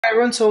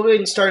everyone. So we're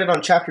getting started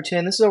on chapter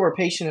 10. This is our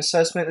patient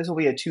assessment. This will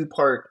be a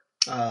two-part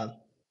uh,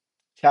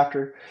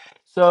 chapter.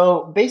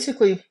 So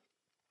basically,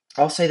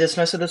 I'll say this,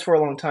 and I said this for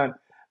a long time,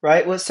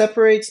 right? What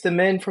separates the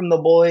men from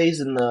the boys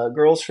and the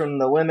girls from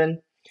the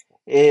women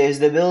is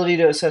the ability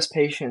to assess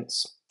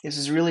patients. This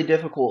is really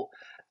difficult.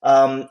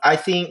 I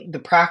think the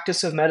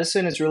practice of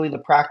medicine is really the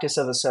practice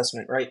of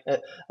assessment, right?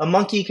 A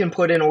monkey can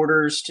put in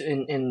orders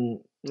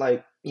in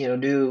like,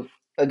 do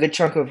a good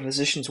chunk of a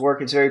physician's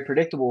work. It's very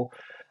predictable.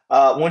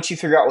 Once you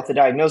figure out what the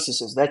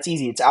diagnosis is, that's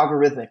easy. It's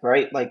algorithmic,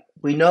 right? Like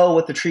we know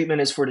what the treatment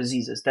is for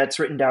diseases. That's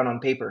written down on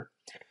paper.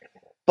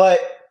 But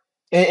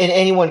and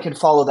anyone can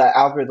follow that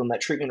algorithm, that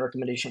treatment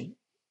recommendation.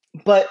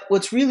 But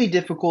what's really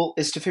difficult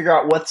is to figure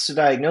out what's the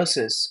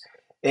diagnosis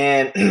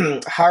and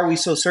how are we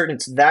so certain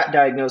it's that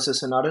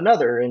diagnosis and not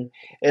another.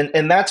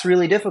 And that's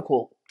really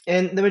difficult.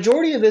 And the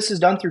majority of this is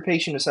done through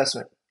patient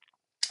assessment.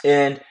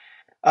 And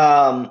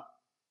um,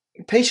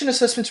 patient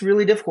assessment's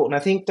really difficult. And I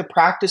think the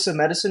practice of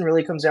medicine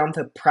really comes down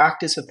to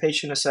practice of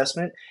patient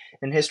assessment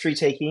and history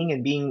taking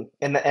and being,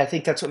 and I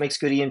think that's what makes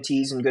good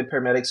EMTs and good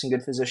paramedics and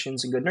good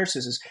physicians and good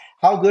nurses is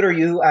how good are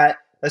you at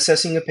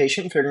assessing a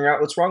patient and figuring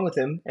out what's wrong with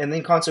them and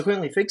then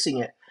consequently fixing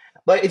it.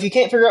 But if you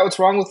can't figure out what's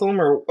wrong with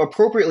them or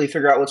appropriately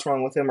figure out what's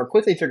wrong with them or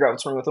quickly figure out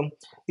what's wrong with them,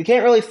 you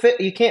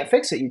can't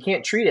fix it. You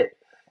can't treat it.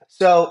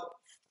 So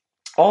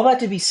all that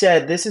to be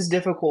said, this is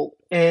difficult.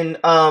 And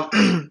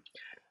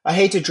I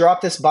hate to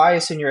drop this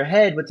bias in your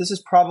head, but this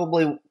is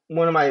probably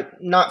one of my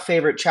not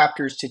favorite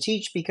chapters to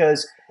teach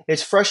because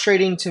it's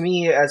frustrating to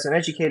me as an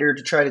educator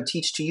to try to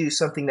teach to you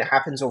something that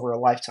happens over a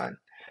lifetime,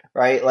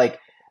 right? Like,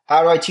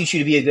 how do I teach you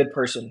to be a good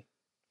person?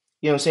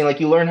 You know what I'm saying? Like,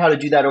 you learn how to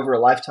do that over a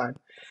lifetime.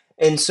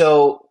 And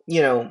so,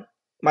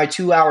 my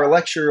 2 hour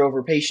lecture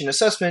over patient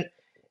assessment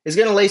is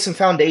going to lay some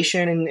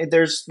foundation, and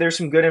there's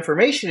some good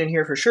information in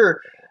here for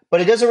sure,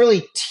 but it doesn't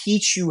really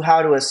teach you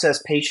how to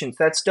assess patients.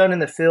 That's done in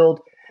the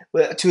field.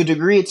 To a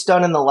degree, it's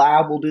done in the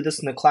lab. We'll do this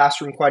in the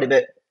classroom quite a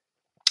bit.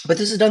 But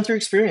this is done through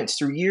experience,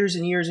 through years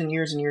and years and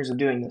years and years of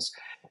doing this.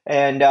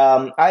 And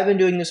I've been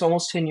doing this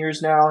almost 10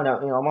 years now, and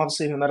I'm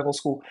obviously in medical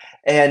school,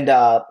 and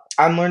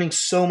I'm learning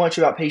so much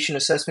about patient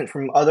assessment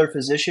from other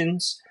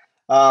physicians,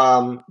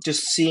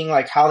 just seeing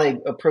like how they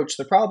approach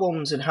the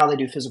problems and how they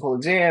do physical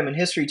exam and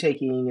history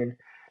taking, and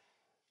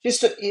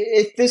just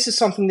if this is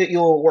something that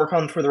you'll work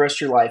on for the rest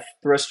of your life,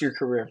 the rest of your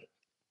career.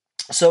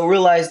 So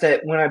realize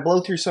that when I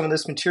blow through some of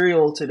this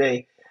material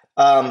today,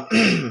 um,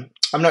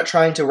 I'm not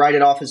trying to write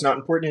it off as not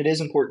important. It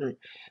is important,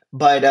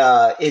 but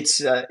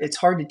it's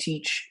hard to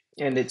teach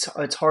and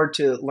it's hard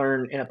to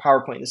learn in a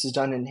PowerPoint. This is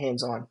done in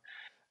hands-on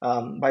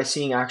by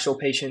seeing actual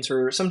patients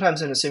or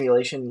sometimes in a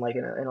simulation like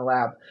in a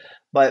lab.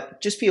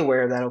 But just be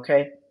aware of that,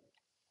 okay?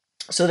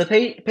 So the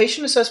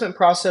patient assessment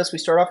process, we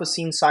start off with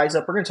scene size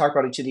up. We're going to talk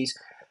about each of these.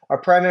 Our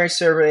primary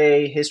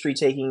survey, history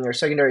taking, our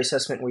secondary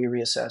assessment, we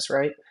reassess,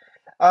 right?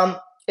 Um,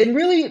 and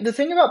really, the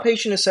thing about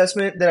patient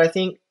assessment that I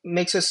think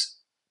makes us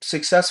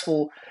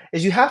successful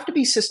is you have to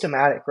be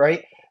systematic,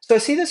 right? So I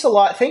see this a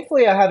lot.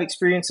 Thankfully, I have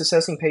experience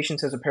assessing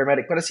patients as a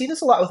paramedic, but I see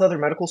this a lot with other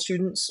medical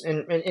students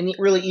and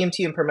really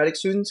EMT and paramedic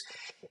students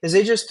is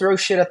they just throw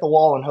shit at the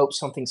wall and hope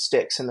something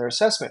sticks in their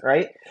assessment,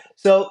 right?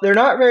 So they're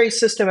not very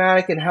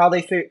systematic in how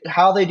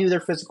they do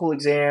their physical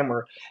exam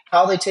or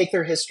how they take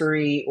their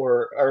history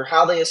or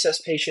how they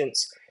assess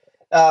patients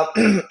uh,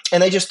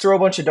 and they just throw a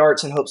bunch of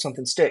darts and hope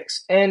something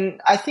sticks. And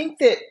I think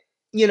that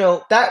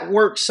that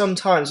works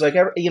sometimes. Like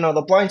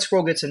the blind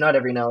squirrel gets a nut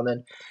every now and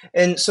then,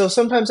 and so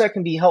sometimes that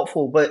can be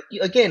helpful. But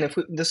again, if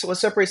this what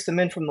separates the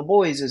men from the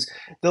boys is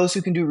those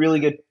who can do really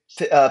good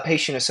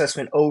patient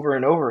assessment over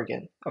and over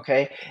again,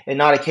 okay, and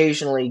not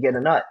occasionally get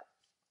a nut.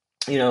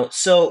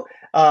 So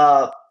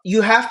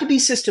you have to be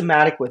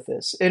systematic with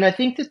this, and I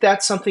think that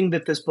that's something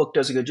that this book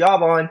does a good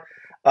job on.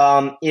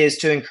 Is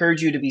to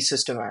encourage you to be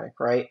systematic,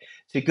 right?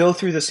 To go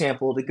through the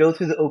sample, to go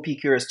through the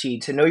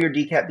OPQRST, to know your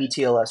DCAT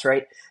BTLS,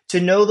 right? To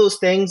know those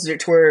things to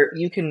where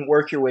you can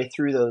work your way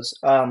through those.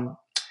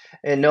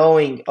 And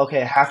knowing,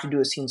 okay, I have to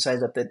do a scene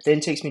size up that then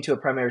takes me to a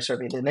primary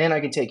survey, and then I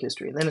can take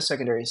history, and then a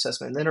secondary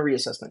assessment, and then a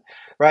reassessment,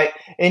 right?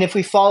 And if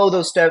we follow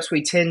those steps,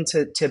 we tend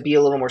to be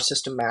a little more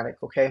systematic,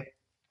 okay?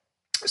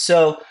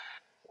 So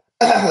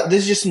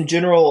this is just some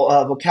general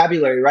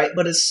vocabulary, right?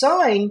 But a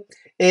sign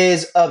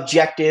is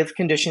objective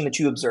condition that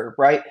you observe,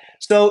 right?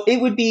 So it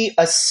would be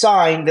a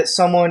sign that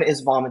someone is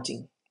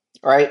vomiting,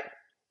 right?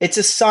 It's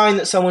a sign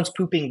that someone's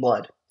pooping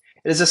blood.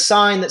 It is a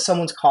sign that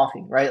someone's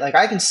coughing, right? Like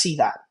I can see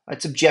that.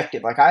 It's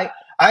objective. Like I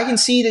can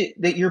see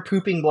that you're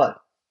pooping blood,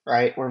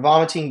 right? Or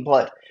vomiting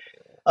blood.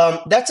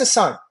 That's a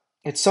sign.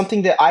 It's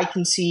something that I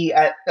can see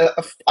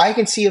I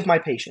can see of my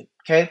patient,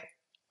 okay?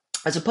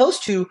 As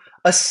opposed to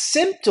a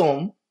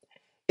symptom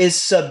is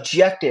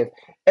subjective.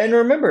 And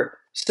remember,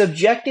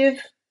 subjective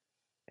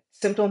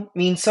symptom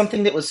means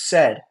something that was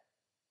said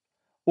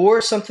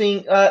or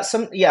something let's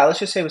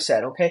just say was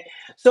said, okay?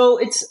 So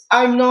it's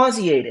I'm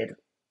nauseated,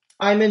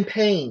 I'm in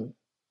pain,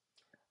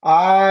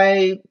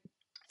 I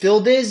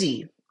feel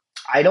dizzy,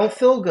 I don't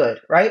feel good,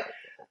 right?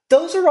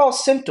 Those are all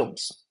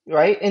symptoms,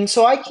 right? And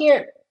so I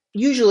can't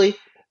usually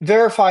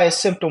verify a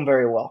symptom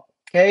very well.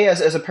 Okay,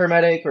 as a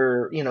paramedic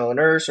or a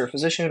nurse or a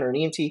physician or an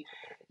EMT,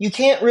 you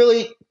can't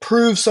really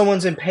prove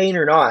someone's in pain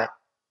or not,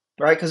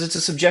 right? Because it's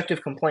a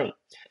subjective complaint,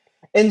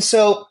 and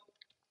so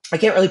I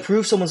can't really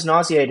prove someone's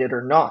nauseated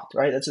or not,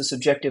 right? That's a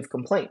subjective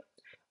complaint.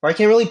 Or I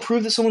can't really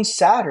prove that someone's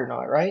sad or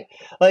not, right?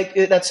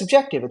 That's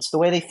subjective. It's the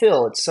way they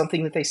feel. It's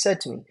something that they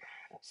said to me.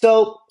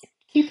 So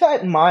keep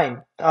that in mind.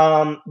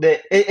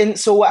 And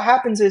so what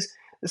happens is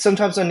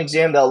sometimes on an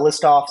exam they'll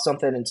list off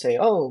something and say,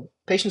 "Oh,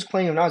 patient's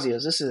complaining of nausea.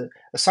 Is this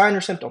a sign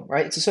or symptom?"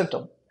 Right? It's a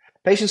symptom.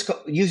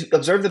 You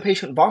observe the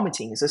patient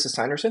vomiting. Is this a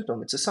sign or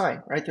symptom? It's a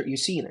sign, right?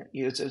 You've seen it.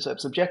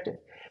 It's subjective.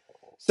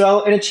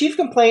 So an chief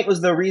complaint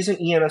was the reason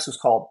EMS was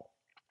called.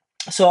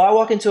 So I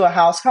walk into a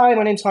house. Hi,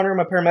 my name's Hunter. I'm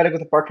a paramedic with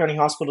the Park County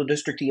Hospital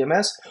District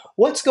EMS.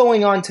 What's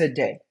going on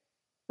today?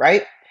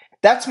 Right?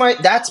 That's my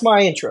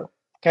intro.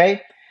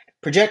 Okay?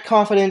 Project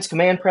confidence,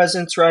 command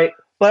presence, right?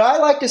 But I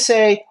like to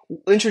say,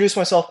 introduce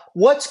myself,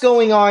 what's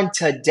going on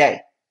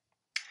today?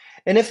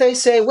 And if they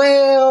say,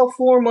 well,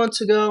 4 months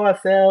ago I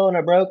fell and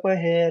I broke my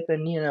hip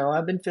and,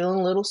 I've been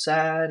feeling a little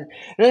sad.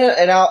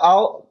 And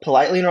I'll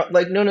politely,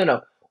 like,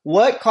 no.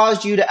 What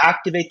caused you to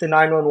activate the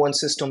 911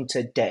 system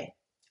today?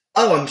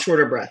 Oh, I'm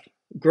short of breath.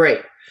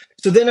 Great.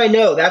 So then I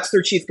know that's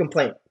their chief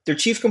complaint. Their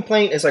chief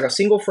complaint is like a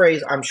single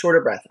phrase. I'm short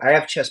of breath. I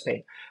have chest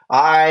pain.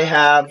 I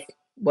have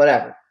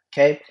whatever.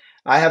 Okay.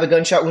 I have a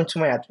gunshot wound to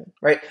my abdomen,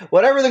 right?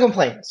 Whatever the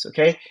complaint is.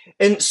 Okay.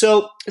 And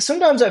so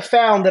sometimes I've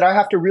found that I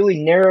have to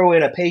really narrow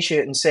in a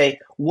patient and say,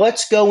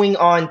 what's going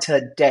on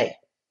today?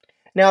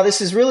 Now, this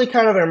is really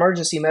kind of an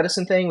emergency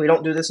medicine thing. We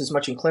don't do this as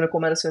much in clinical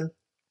medicine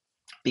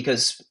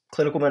because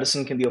clinical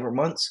medicine can be over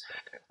months,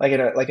 like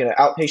in an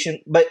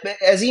outpatient. But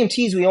as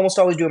EMTs, we almost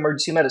always do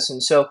emergency medicine.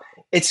 So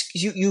it's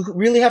you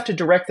really have to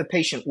direct the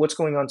patient what's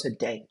going on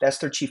today. That's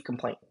their chief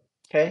complaint.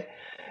 Okay.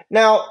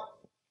 Now,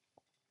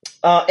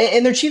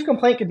 and their chief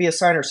complaint could be a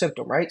sign or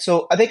symptom, right?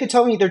 So they could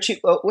tell me their chief,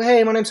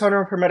 hey, my name's Hunter,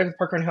 I'm a paramedic with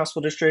Park County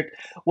Hospital District.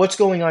 What's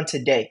going on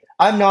today?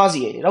 I'm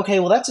nauseated. Okay,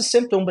 well, that's a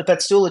symptom, but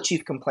that's still a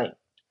chief complaint.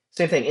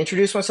 Same thing.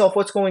 Introduce myself.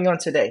 What's going on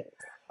today?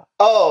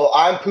 Oh,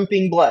 I'm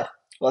pooping blood.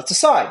 Well, that's a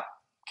sign.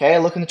 Okay, I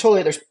look in the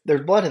toilet.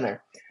 There's blood in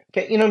there.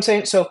 Okay, you know what I'm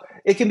saying? So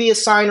it can be a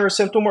sign or a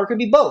symptom, or it could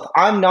be both.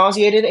 I'm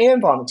nauseated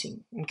and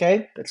vomiting.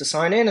 Okay, that's a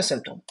sign and a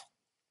symptom.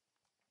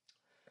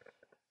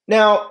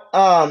 Now,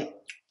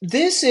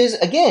 this is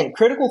again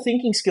critical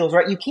thinking skills,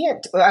 right? You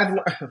can't.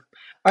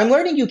 I'm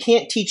learning you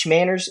can't teach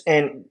manners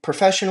and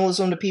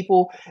professionalism to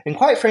people, and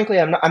quite frankly,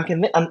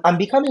 I'm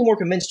becoming more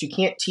convinced you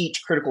can't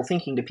teach critical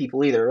thinking to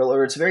people either,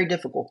 or it's very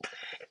difficult.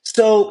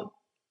 So,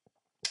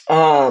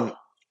 um,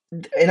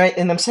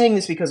 and I'm saying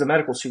this because of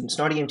medical students,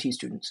 not EMT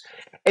students,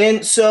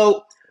 and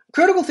so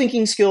critical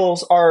thinking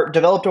skills are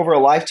developed over a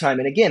lifetime,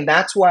 and again,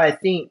 that's why I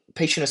think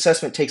patient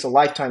assessment takes a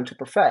lifetime to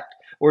perfect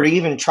or to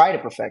even try to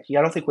perfect.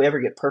 I don't think we ever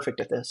get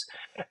perfect at this.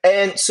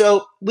 And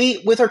so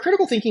with our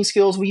critical thinking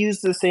skills, we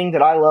use this thing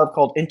that I love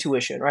called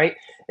intuition, right?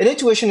 And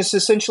intuition is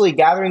essentially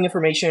gathering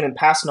information and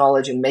past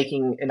knowledge and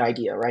making an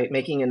idea, right?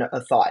 Making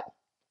a thought.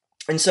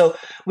 And so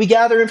we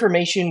gather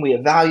information, we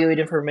evaluate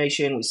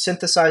information, we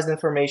synthesize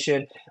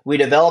information, we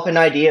develop an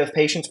idea of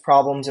patients'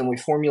 problems, and we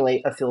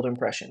formulate a field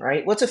impression,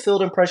 right? What's a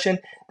field impression?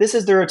 This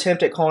is their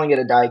attempt at calling it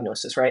a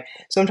diagnosis, right?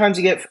 Sometimes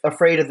you get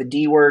afraid of the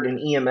D word in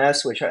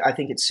EMS, which I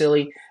think it's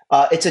silly.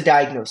 It's a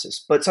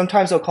diagnosis, but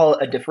sometimes they'll call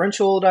it a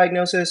differential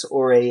diagnosis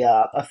or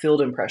a field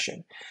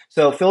impression.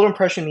 So field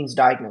impression means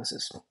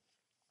diagnosis.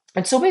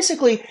 And so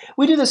basically,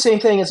 we do the same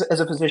thing as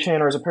a physician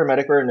or as a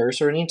paramedic or a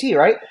nurse or an EMT,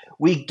 right?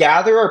 We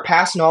gather our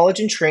past knowledge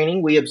and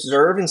training. We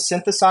observe and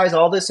synthesize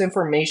all this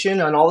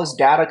information and all this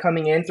data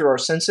coming in through our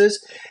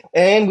senses,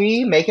 and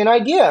we make an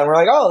idea. And we're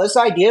like, oh, this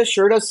idea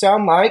sure does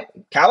sound like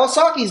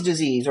Kawasaki's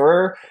disease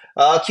or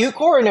acute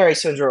coronary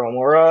syndrome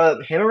or a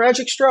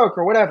hemorrhagic stroke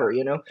or whatever,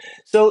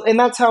 So, and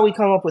that's how we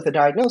come up with a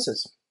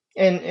diagnosis.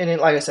 And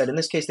like I said, in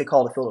this case, they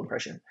call it a field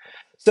impression.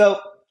 So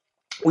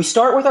we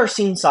start with our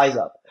scene size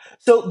up.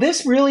 So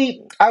this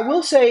really, I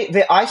will say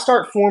that I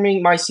start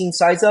forming my scene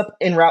size up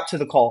en route to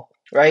the call,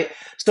 right?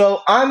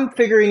 So I'm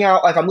figuring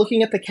out, like I'm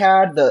looking at the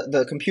CAD,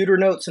 the computer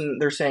notes,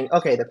 and they're saying,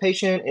 okay, the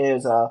patient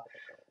is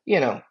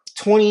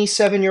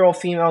 27-year-old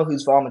female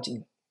who's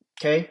vomiting,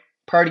 okay?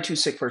 Priority 2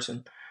 sick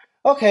person.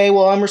 Okay,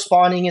 well, I'm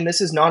responding, and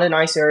this is not a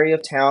nice area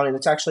of town, and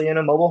it's actually in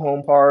a mobile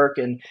home park,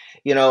 and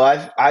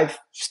I've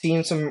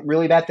seen some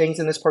really bad things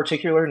in this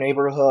particular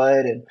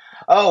neighborhood, and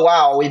oh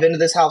wow, we've been to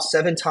this house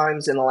 7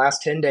 times in the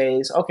last 10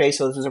 days. Okay,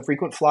 so this is a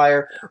frequent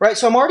flyer, right?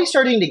 So I'm already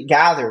starting to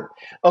gather.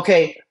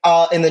 Okay,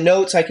 in the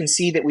notes, I can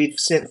see that we've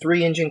sent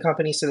 3 engine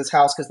companies to this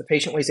house because the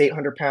patient weighs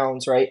 800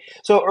 pounds, right?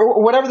 So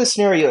or whatever the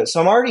scenario is.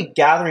 So I'm already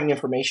gathering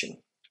information,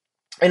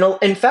 and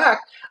in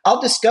fact, I'll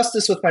discuss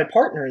this with my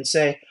partner and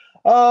say,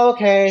 oh,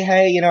 okay,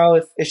 hey,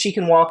 if she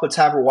can walk, let's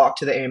have her walk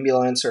to the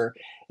ambulance, or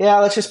yeah,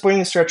 let's just bring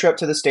the stretcher up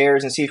to the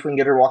stairs and see if we can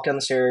get her to walk down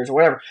the stairs or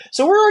whatever.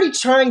 So we're already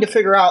trying to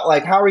figure out,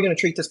 like, how are we going to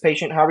treat this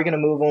patient? How are we going to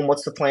move them?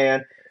 What's the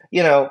plan?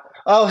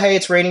 Oh, hey,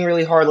 it's raining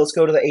really hard. Let's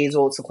go to the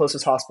Azle. It's the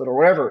closest hospital, or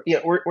whatever.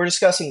 We're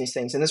discussing these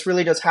things, and this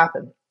really does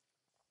happen.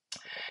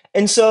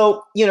 And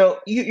so,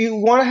 you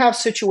want to have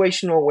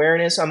situational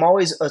awareness. I'm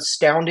always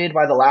astounded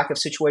by the lack of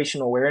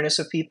situational awareness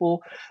of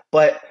people,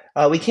 but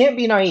we can't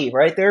be naive,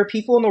 right? There are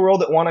people in the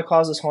world that want to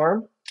cause us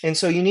harm. And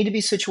so you need to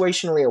be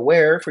situationally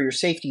aware for your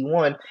safety,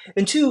 one.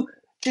 And two,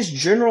 just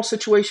general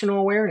situational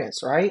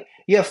awareness, right?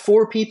 You have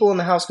four people in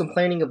the house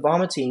complaining of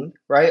vomiting,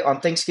 right, on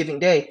Thanksgiving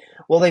Day.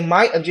 Well, they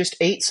might have just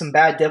ate some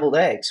bad deviled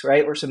eggs,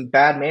 right, or some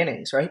bad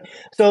mayonnaise, right?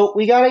 So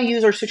we got to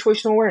use our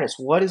situational awareness.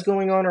 What is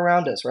going on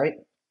around us, right?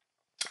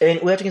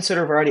 And we have to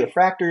consider a variety of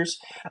factors.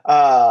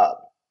 Uh,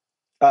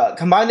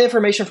 Combine the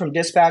information from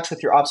dispatch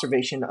with your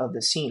observation of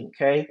the scene.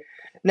 Okay.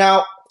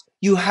 Now,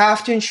 you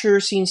have to ensure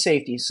scene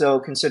safety. So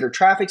consider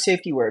traffic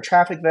safety, wear a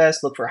traffic vest,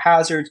 look for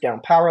hazards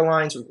down power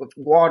lines with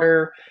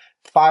water,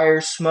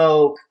 fire,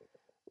 smoke,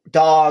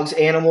 dogs,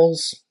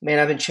 animals. Man,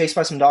 I've been chased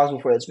by some dogs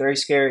before. That's very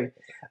scary.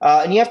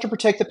 And you have to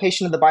protect the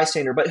patient and the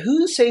bystander. But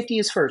whose safety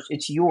is first?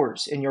 It's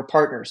yours and your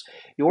partner's.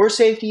 Your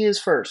safety is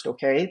first,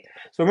 okay?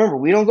 So remember,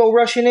 we don't go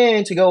rushing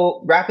in to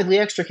go rapidly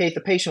extricate the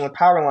patient with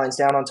power lines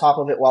down on top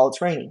of it while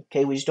it's raining,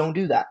 okay? We just don't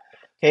do that.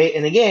 Okay,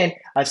 and again,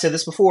 I've said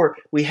this before,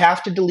 we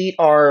have to delete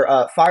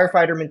our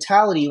firefighter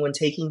mentality when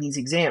taking these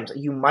exams.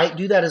 You might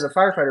do that as a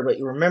firefighter, but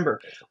you remember,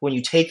 when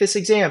you take this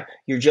exam,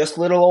 you're just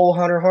little old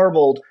Hunter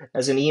Harbold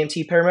as an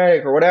EMT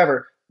paramedic or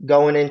whatever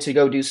going in to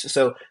go do so.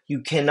 So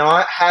you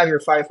cannot have your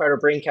firefighter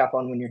brain cap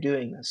on when you're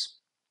doing this.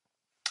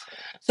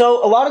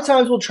 So a lot of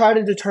times we'll try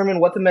to determine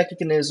what the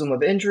mechanism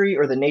of injury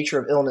or the nature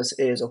of illness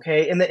is,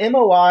 okay? And the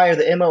MOI or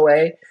the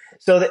MOA,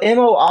 so the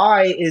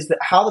MOI is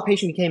how the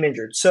patient became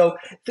injured. So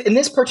in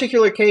this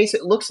particular case,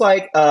 it looks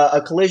like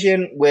a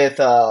collision with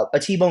a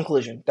T-bone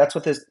collision. That's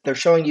what they're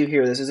showing you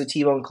here. This is a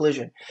T-bone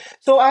collision.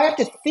 So I have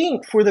to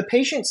think for the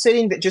patient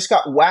sitting that just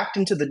got whacked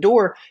into the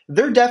door,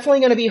 they're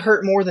definitely going to be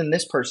hurt more than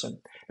this person.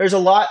 There's a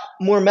lot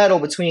more metal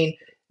between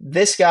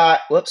this guy,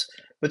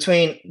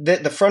 between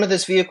the front of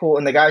this vehicle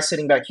and the guy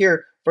sitting back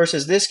here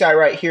versus this guy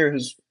right here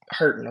who's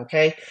hurting,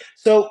 okay?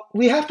 So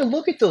we have to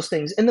look at those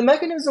things. And the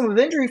mechanism of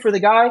injury for the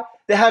guy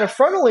that had a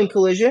frontal end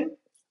collision,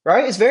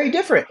 right, is very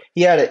different.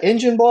 He had an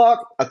engine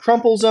block, a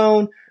crumple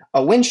zone,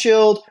 a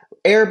windshield,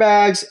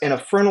 airbags, and a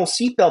frontal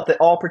seatbelt that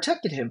all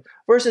protected him.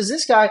 Versus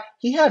this guy,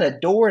 he had a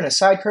door and a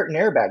side curtain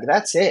airbag.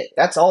 That's it.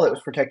 That's all that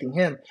was protecting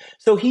him.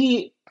 So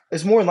he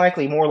is more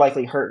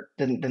likely hurt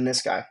than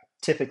this guy,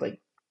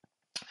 typically.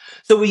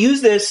 So we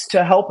use this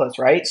to help us,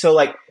 right? So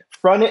like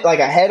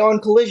a head-on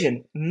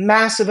collision,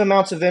 massive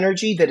amounts of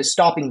energy that is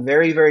stopping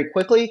very, very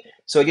quickly.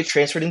 So it gets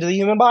transferred into the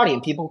human body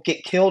and people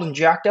get killed and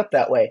jacked up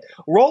that way.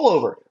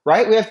 Rollover,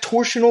 right? We have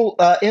torsional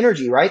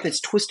energy, right?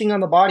 That's twisting on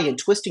the body and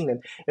twisting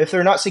them. If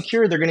they're not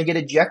secure, they're going to get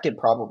ejected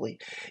probably.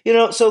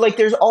 So like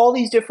there's all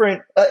these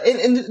different,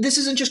 and this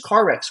isn't just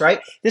car wrecks, right?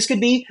 This could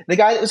be the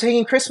guy that was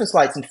hanging Christmas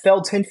lights and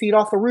fell 10 feet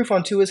off the roof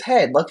onto his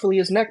head. Luckily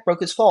his neck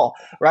broke his fall,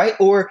 right?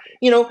 Or,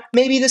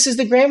 maybe this is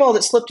the grandma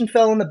that slipped and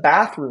fell in the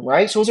bathroom,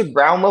 right? So it was a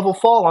ground level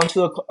fall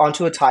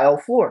onto a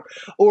tile floor.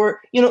 Or,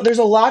 there's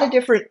a lot of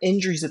different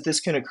injuries that this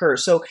can occur.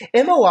 So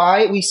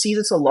MOI, we see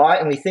this a lot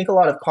and we think a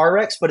lot of car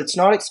wrecks, but it's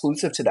not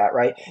exclusive to that,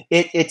 right?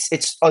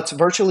 It's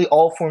virtually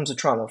all forms of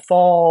trauma: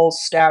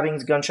 falls,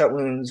 stabbings, gunshot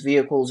wounds,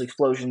 vehicles,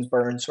 explosions,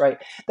 burns, right?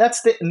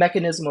 That's the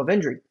mechanism of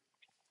injury.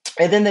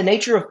 And then the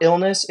nature of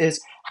illness is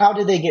how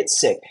did they get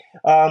sick?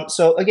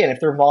 So again, if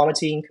they're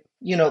vomiting,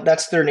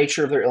 that's their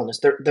nature of their illness.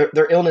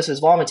 Their illness is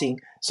vomiting,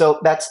 so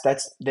that's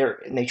their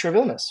nature of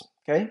illness.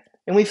 Okay,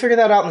 and we figure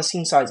that out in the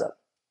scene size up.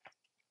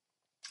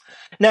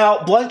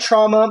 Now, blunt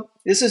trauma,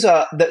 this is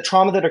the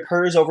trauma that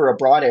occurs over a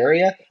broad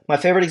area. My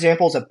favorite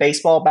example is a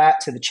baseball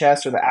bat to the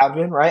chest or the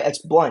abdomen, right? It's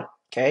blunt,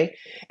 okay?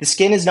 The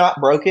skin is not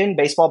broken.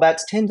 Baseball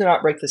bats tend to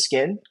not break the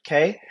skin,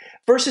 okay?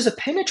 Versus a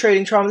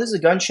penetrating trauma, this is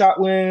a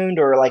gunshot wound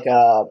or like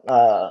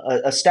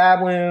a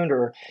stab wound,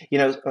 or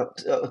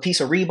a piece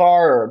of rebar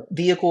or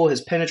vehicle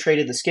has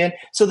penetrated the skin,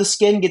 so the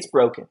skin gets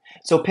broken.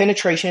 So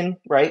penetration,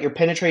 right? You're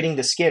penetrating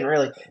the skin,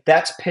 really.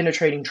 That's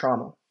penetrating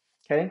trauma,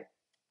 okay?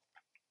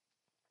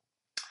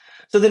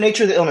 So the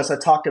nature of the illness, I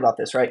talked about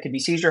this, right? It could be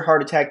seizure,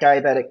 heart attack,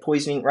 diabetic,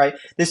 poisoning, right?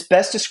 This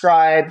best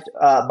described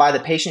by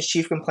the patient's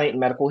chief complaint and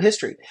medical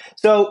history.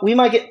 So we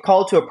might get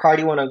called to a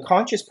priority 1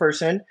 unconscious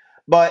person,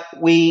 but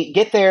we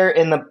get there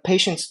and the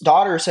patient's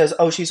daughter says,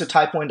 oh, she's a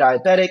type 1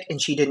 diabetic and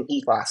she didn't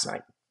eat last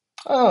night.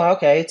 Oh,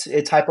 okay, it's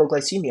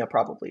hypoglycemia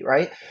probably,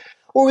 right?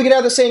 Or we could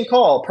have the same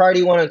call,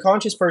 priority 1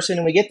 unconscious person,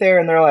 and we get there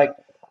and they're like,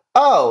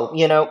 oh,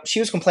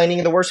 she was complaining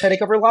of the worst headache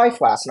of her life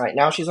last night.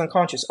 Now she's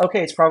unconscious.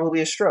 Okay, it's probably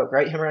a stroke,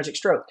 right? Hemorrhagic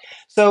stroke.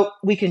 So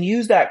we can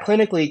use that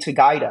clinically to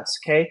guide us,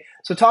 okay?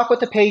 So talk with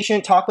the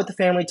patient, talk with the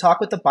family,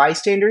 talk with the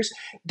bystanders.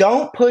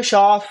 Don't push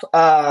off,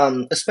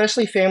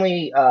 especially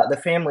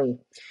the family,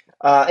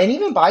 and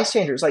even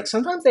bystanders. Like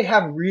sometimes they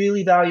have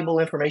really valuable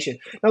information.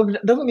 No,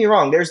 don't get me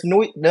wrong. There's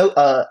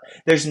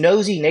there's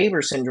nosy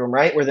neighbor syndrome,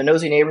 right? Where the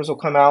nosy neighbors will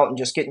come out and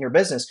just get in your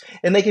business,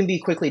 and they can be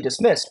quickly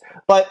dismissed.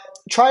 But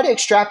try to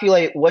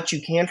extrapolate what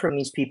you can from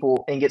these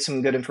people and get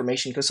some good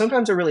information, because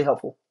sometimes they're really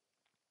helpful.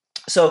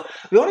 So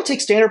we want to take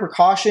standard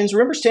precautions.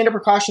 Remember, standard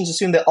precautions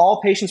assume that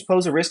all patients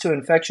pose a risk to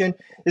infection.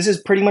 This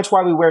is pretty much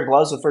why we wear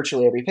gloves with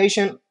virtually every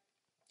patient.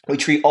 We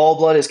treat all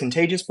blood as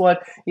contagious blood.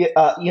 We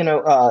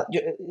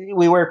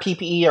wear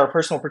PPE, our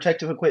personal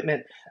protective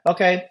equipment.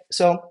 Okay,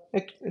 so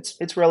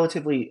it's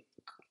relatively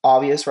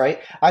obvious, right?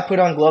 I put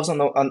on gloves on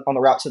the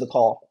route to the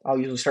call. I'll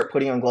usually start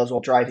putting on gloves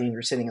while driving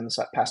or sitting in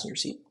the passenger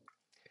seat.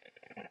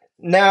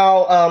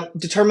 Now,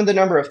 determine the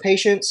number of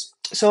patients.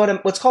 So,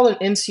 at what's called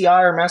an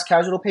MCI or mass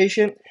casualty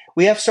patient,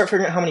 we have to start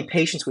figuring out how many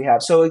patients we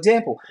have. So,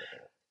 example,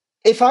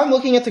 if I'm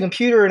looking at the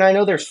computer and I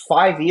know there's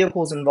 5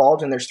 vehicles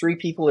involved and there's 3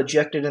 people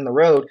ejected in the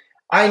road,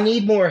 I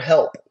need more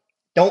help.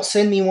 Don't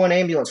send me one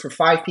ambulance for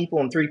 5 people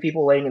and 3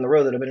 people laying in the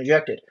road that have been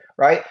ejected,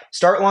 right?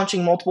 Start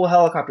launching multiple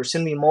helicopters,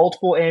 send me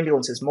multiple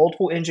ambulances,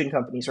 multiple engine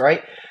companies,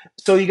 right?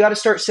 So you got to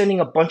start sending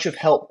a bunch of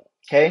help,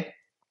 okay?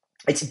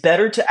 It's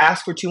better to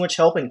ask for too much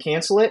help and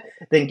cancel it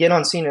than get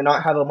on scene and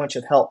not have a bunch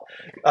of help.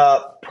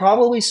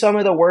 Probably some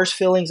of the worst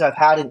feelings I've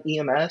had in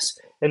EMS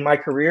in my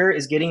career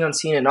is getting on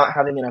scene and not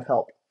having enough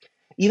help.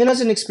 Even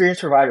as an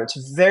experienced provider,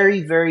 it's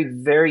very, very,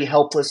 very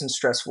helpless and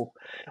stressful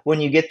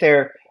when you get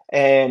there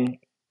and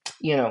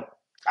you know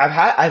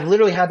I've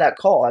literally had that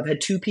call. I've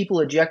had 3 people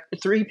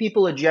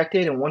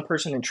ejected, and 1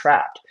 person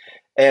entrapped,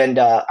 and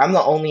I'm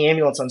the only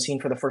ambulance on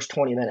scene for the first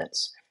 20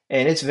 minutes,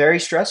 and it's very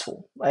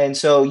stressful. And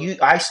so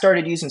I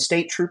started using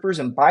state troopers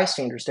and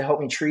bystanders to help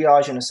me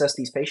triage and assess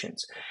these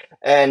patients,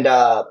 and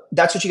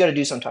that's what you got to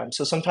do sometimes.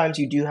 So sometimes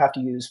you do have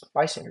to use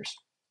bystanders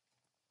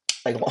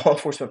like law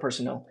enforcement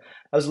personnel.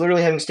 I was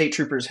literally having state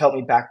troopers help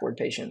me backboard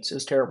patients. It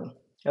was terrible.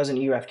 I was in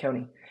ERAF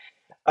County.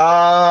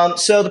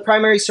 So the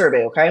primary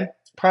survey, okay?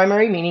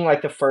 Primary meaning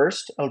like the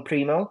first, el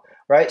primo,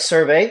 right?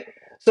 Survey.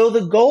 So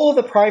the goal of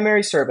the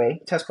primary survey,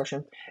 test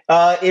question,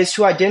 is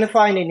to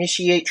identify and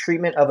initiate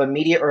treatment of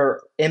immediate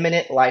or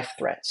imminent life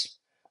threats.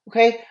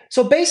 Okay?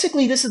 So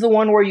basically, this is the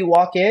one where you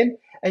walk in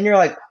and you're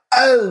like,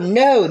 oh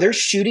no, there's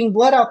shooting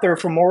blood out there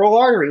from oral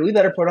artery. We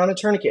better put on a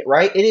tourniquet,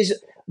 right? It is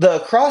the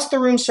across the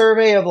room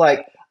survey of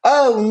like,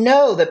 oh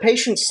no, the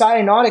patient's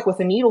cyanotic with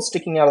a needle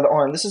sticking out of the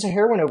arm. This is a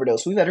heroin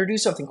overdose. We better do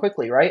something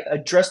quickly, right?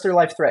 Address their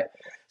life threat.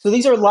 So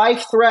these are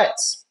life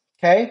threats.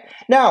 Okay.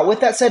 Now,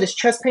 with that said, is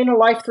chest pain a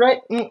life threat?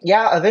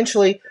 Yeah,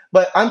 eventually.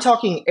 But I'm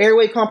talking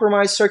airway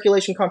compromise,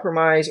 circulation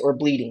compromise, or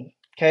bleeding.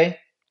 Okay.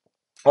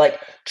 Like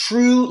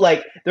true,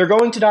 like they're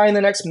going to die in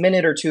the next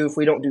minute or two if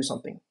we don't do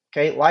something.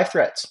 Okay. Life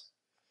threats.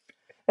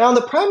 Now, in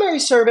the primary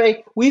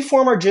survey, we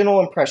form our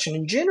general impression.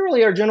 And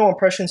generally, our general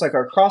impression is like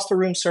our across the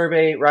room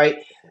survey, right?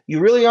 You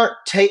really aren't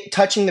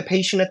touching the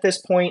patient at this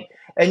point,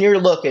 and you're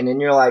looking and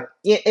you're like,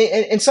 yeah,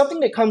 and something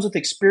that comes with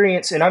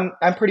experience, and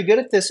I'm pretty good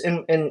at this.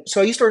 And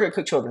so I used to work at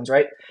Cook Children's,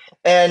 right?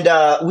 And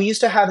we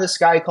used to have this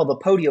guy called the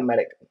podium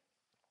medic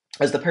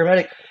as the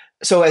paramedic.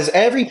 So as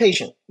every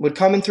patient would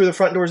come in through the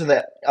front doors of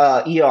the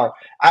ER,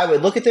 I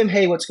would look at them.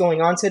 Hey, what's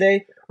going on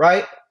today?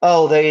 Right?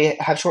 Oh, they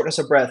have shortness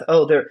of breath.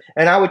 Oh,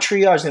 and I would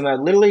triage them. I'd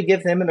literally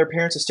give them and their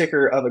parents a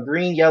sticker of a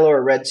green, yellow,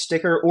 or red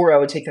sticker, or I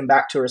would take them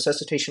back to a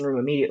resuscitation room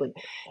immediately.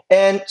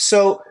 And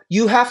so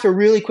you have to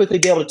really quickly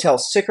be able to tell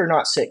sick or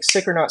not sick,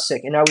 sick or not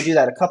sick. And I would do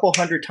that a couple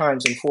hundred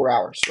times in 4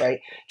 hours, right?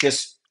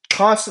 Just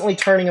constantly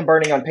turning and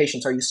burning on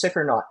patients. Are you sick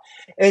or not?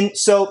 And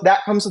so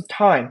that comes with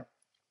time,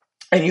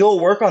 and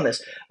you'll work on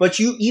this. But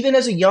you, even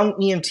as a young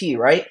EMT,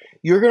 right,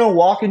 you're going to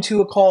walk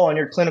into a call on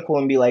your clinical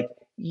and be like,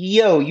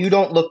 yo, you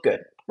don't look good,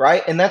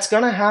 right? And that's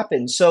going to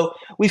happen. So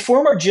we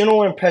form our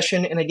general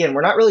impression. And again,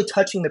 we're not really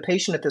touching the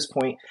patient at this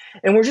point,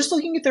 and we're just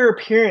looking at their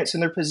appearance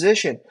and their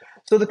position.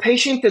 So the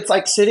patient that's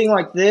like sitting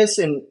like this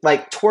and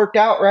like twerked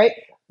out, right?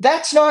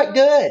 That's not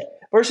good.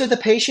 Versus the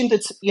patient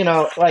that's,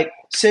 like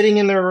sitting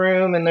in their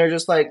room and they're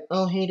just like,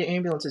 oh, hey, the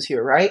ambulance is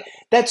here, right?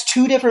 That's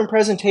 2 different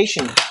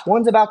presentations.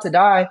 One's about to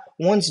die,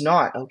 one's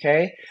not,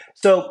 okay?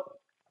 So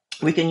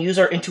we can use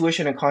our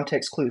intuition and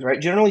context clues, right?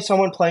 Generally,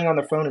 someone playing on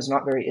their phone is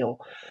not very ill,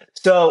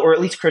 or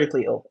at least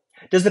critically ill.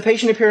 Does the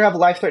patient appear to have a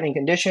life-threatening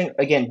condition?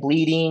 Again,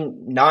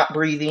 bleeding, not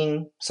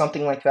breathing,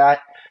 something like that.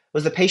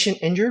 Was the patient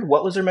injured?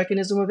 What was their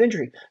mechanism of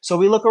injury? So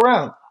we look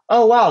around.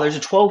 Oh, wow, there's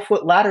a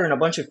 12-foot ladder and a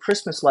bunch of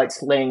Christmas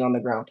lights laying on the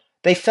ground.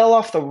 They fell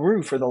off the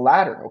roof or the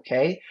ladder,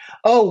 okay?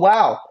 Oh,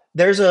 wow,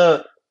 there's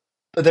a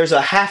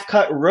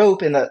half-cut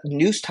rope and a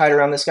noose tied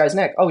around this guy's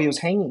neck. Oh, he was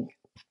hanging,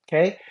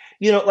 okay?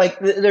 Like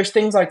there's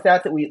things like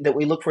that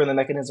we look for in the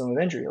mechanism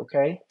of injury,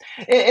 okay?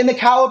 And the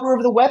caliber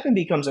of the weapon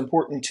becomes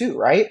important too,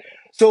 right?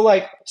 So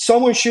like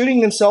someone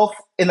shooting themselves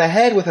in the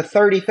head with a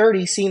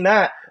 30-30, seen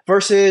that,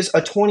 versus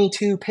a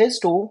 22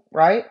 pistol,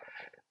 right?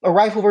 A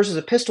rifle versus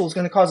a pistol is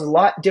going to cause a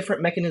lot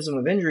different mechanism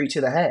of injury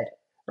to the head,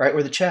 right,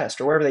 or the chest,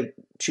 or wherever they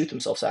shoot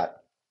themselves at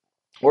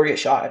or get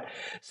shot.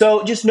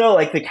 So just know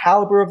like the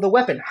caliber of the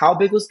weapon, how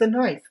big was the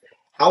knife?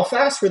 How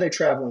fast were they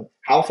traveling?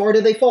 How far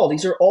did they fall?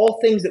 These are all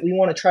things that we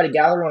want to try to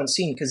gather on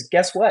scene, because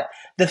guess what?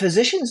 The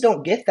physicians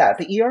don't get that.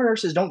 The ER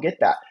nurses don't get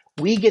that.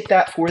 We get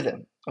that for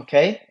them,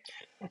 okay?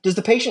 Does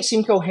the patient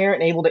seem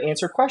coherent and able to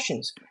answer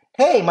questions?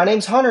 Hey, my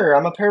name's Hunter.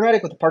 I'm a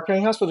paramedic with the Park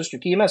County Hospital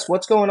District, EMS.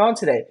 What's going on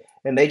today?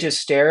 And they just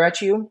stare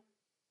at you,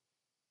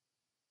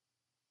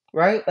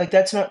 right? Like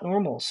that's not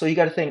normal. So you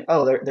got to think,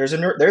 oh,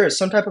 there is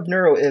some type of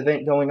neuro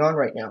event going on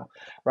right now,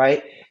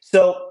 right?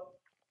 So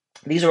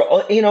These are all,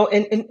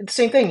 and the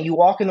same thing. You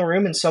walk in the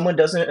room and someone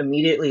doesn't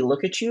immediately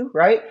look at you,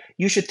 right?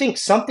 You should think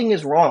something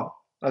is wrong.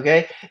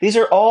 Okay, these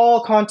are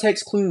all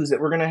context clues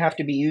that we're going to have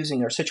to be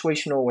using, or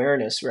situational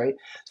awareness, right?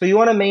 So you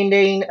want to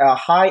maintain a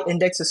high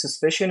index of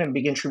suspicion and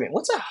begin treatment.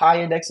 What's a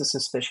high index of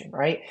suspicion,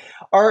 right?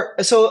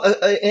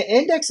 An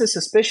index of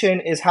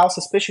suspicion is how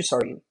suspicious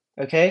are you?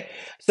 Okay,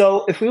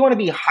 so if we want to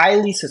be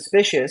highly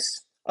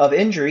suspicious of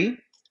injury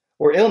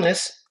or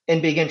illness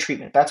and begin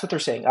treatment, that's what they're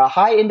saying. A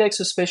high index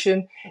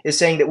suspicion is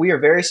saying that we are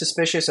very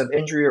suspicious of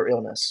injury or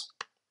illness.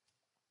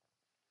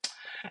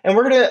 And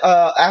we're going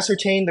to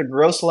ascertain the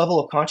gross level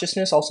of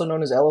consciousness, also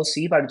known as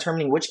LOC, by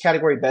determining which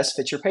category best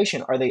fits your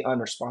patient. Are they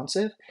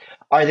unresponsive?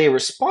 Are they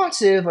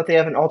responsive, but they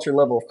have an altered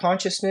level of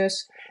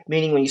consciousness?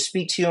 Meaning when you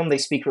speak to them, they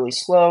speak really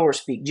slow or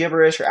speak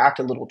gibberish or act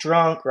a little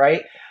drunk,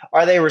 right?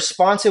 Are they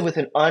responsive with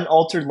an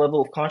unaltered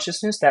level of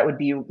consciousness? That would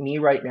be me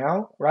right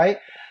now, right?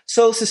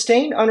 So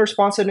sustained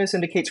unresponsiveness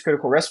indicates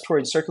critical respiratory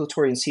and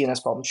circulatory and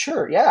CNS problems.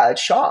 Sure, yeah,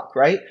 it's shock,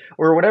 right?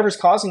 Or whatever's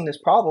causing this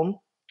problem.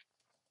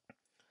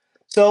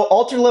 So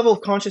altered level of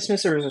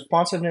consciousness or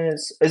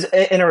responsiveness is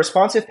in a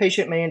responsive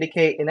patient may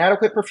indicate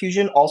inadequate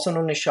perfusion, also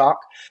known as shock,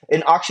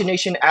 and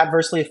oxygenation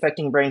adversely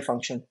affecting brain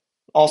function,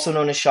 also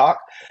known as shock.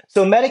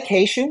 So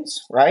medications,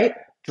 right?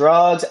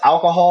 Drugs,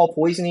 alcohol,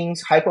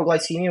 poisonings,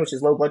 hypoglycemia, which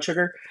is low blood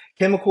sugar,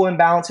 chemical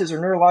imbalances, or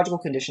neurological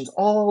conditions.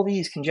 All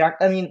these can jack.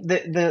 I mean,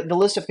 the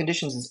list of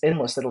conditions is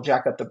endless that'll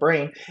jack up the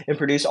brain and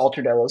produce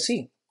altered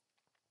LOC.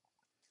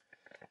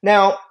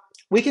 Now,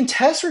 we can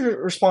test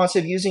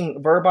responsive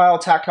using verbal,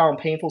 tactile, and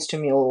painful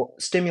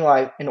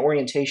stimuli and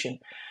orientation.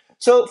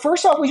 So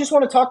first off, we just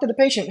want to talk to the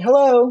patient.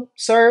 Hello,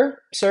 sir,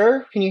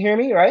 can you hear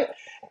me, right?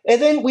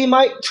 And then we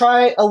might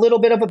try a little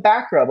bit of a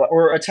back rub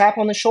or a tap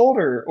on the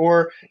shoulder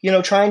or,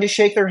 trying to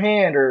shake their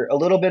hand or a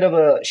little bit of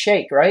a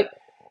shake, right?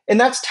 And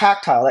that's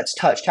tactile, that's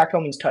touch.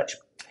 Tactile means touch.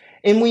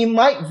 And we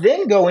might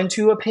then go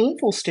into a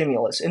painful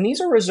stimulus. And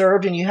these are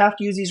reserved and you have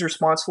to use these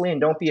responsibly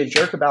and don't be a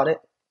jerk about it.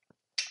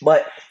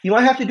 But you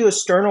might have to do a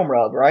sternum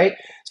rub, right?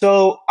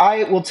 So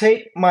I will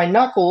take my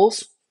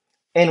knuckles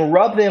and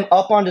rub them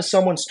up onto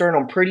someone's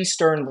sternum pretty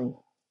sternly.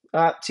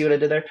 See what I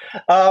did there?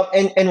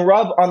 And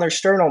rub on their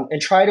sternum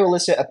and try to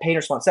elicit a pain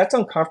response. That's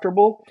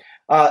uncomfortable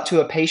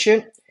to a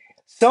patient.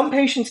 Some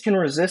patients can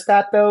resist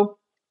that though.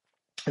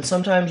 And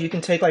sometimes you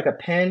can take like a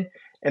pin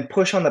and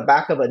push on the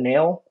back of a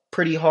nail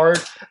pretty hard.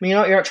 I mean,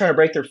 you're not trying to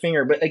break their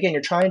finger, but again,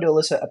 you're trying to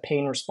elicit a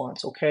pain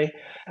response, okay?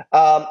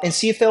 And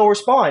see if they'll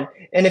respond.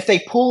 And if they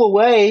pull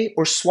away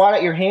or swat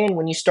at your hand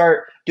when you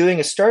start doing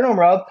a sternum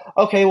rub,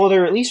 okay, well,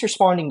 they're at least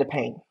responding to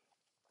pain.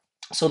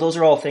 So those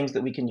are all things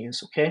that we can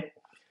use, okay?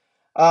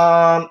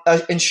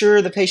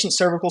 Ensure the patient's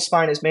cervical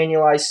spine is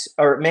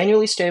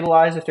manually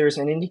stabilized if there's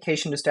an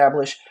indication to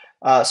establish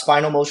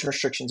spinal motion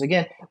restrictions.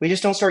 Again, we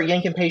just don't start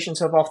yanking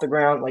patients up off the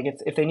ground. Like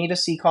if they need a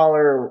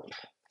C-collar or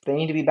if they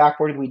need to be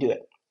backboarded, we do it.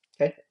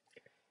 Okay.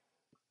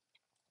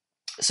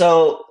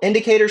 So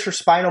indicators for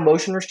spinal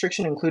motion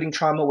restriction, including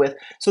trauma with.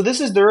 So this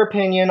is their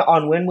opinion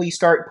on when we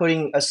start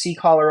putting a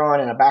C-collar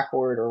on and a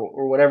backboard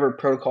or whatever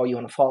protocol you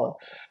want to follow.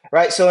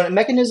 Right. So a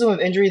mechanism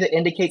of injury that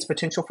indicates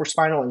potential for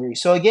spinal injury.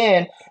 So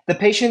again, the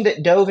patient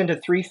that dove into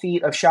 3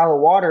 feet of shallow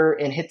water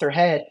and hit their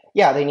head,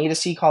 yeah, they need a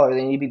C-collar.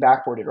 They need to be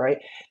backboarded, right?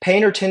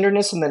 Pain or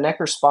tenderness in the neck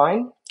or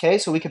spine. Okay.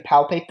 So we could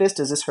palpate this.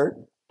 Does this hurt?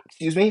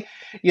 Excuse me.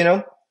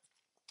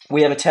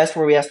 We have a test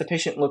where we ask the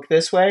patient, look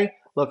this way,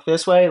 look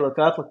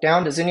up, look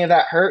down. Does any of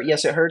that hurt?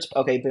 Yes, it hurts.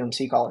 Okay, boom,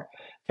 C-collar.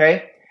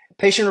 Okay.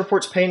 Patient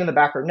reports pain in the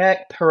back or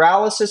neck,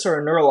 paralysis or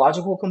a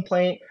neurological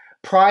complaint.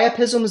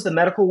 Priapism is the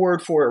medical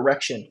word for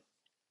erection.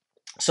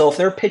 So if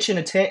they're pitching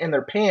a tent in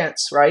their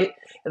pants, right,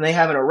 and they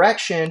have an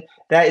erection,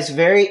 that is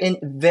very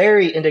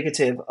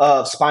indicative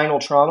of spinal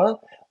trauma,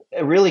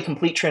 a really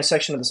complete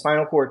transection of the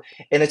spinal cord,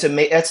 and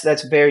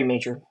that's very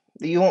major.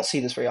 You won't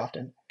see this very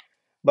often.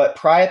 But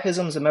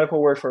priapism is a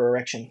medical word for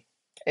erection.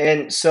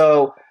 And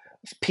so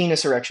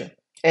penis erection.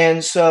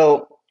 And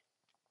so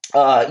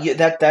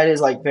that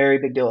is like very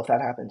big deal if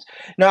that happens.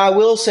 Now, I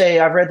will say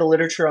I've read the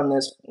literature on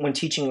this when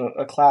teaching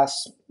a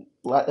class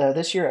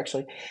this year,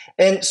 actually.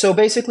 And so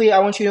basically, I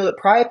want you to know that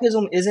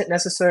priapism isn't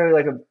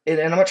necessarily and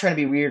I'm not trying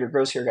to be weird or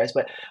gross here, guys,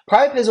 but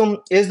priapism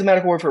is the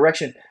medical word for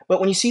erection. But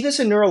when you see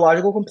this in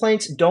neurological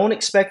complaints, don't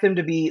expect them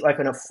to be like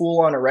in a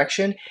full-on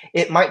erection.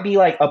 It might be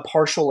like a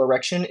partial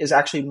erection is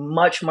actually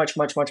much, much,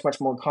 much, much, much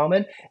more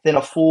common than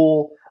a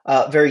full,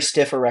 very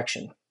stiff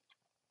erection.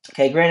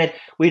 Okay, granted,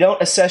 we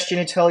don't assess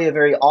genitalia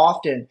very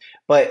often,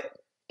 but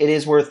it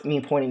is worth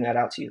me pointing that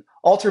out to you.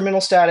 Altered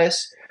mental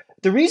status.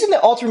 The reason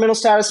that altered mental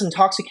status,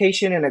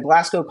 intoxication, and a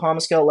Glasgow Coma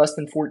Scale less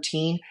than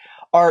 14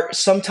 are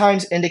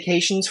sometimes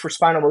indications for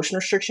spinal motion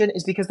restriction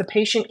is because the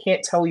patient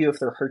can't tell you if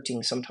they're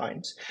hurting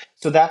sometimes.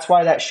 So that's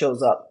why that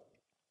shows up.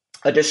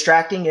 A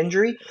distracting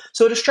injury.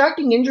 So a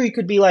distracting injury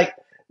could be like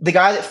the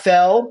guy that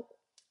fell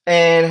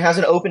and has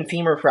an open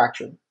femur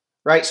fracture,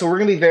 right? So we're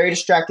going to be very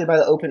distracted by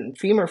the open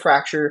femur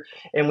fracture,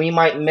 and we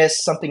might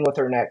miss something with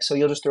our neck. So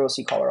you'll just throw a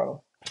C-collar on them.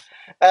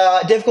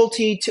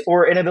 Difficulty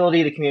or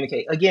inability to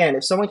communicate. Again,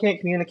 if someone can't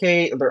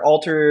communicate, or they're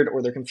altered,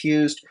 or they're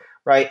confused,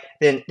 right,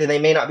 then they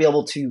may not be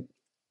able to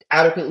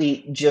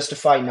adequately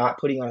justify not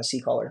putting on a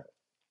C-collar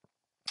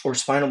or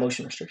spinal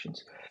motion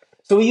restrictions.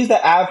 So we use the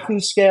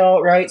AVPU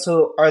scale, right?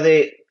 So are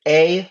they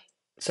A?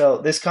 So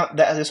this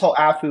whole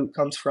AVPU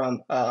comes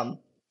from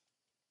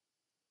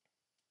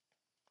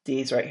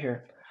these right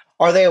here.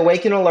 Are they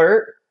awake and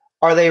alert?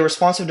 Are they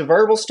responsive to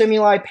verbal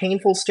stimuli,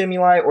 painful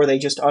stimuli, or are they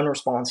just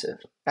unresponsive?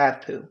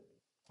 AVPU.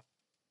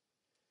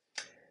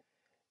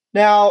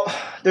 Now,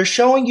 they're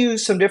showing you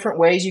some different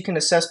ways you can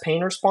assess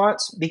pain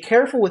response. Be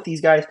careful with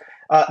these guys.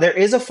 There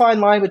is a fine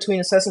line between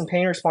assessing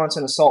pain response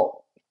and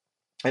assault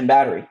and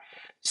battery.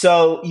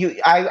 So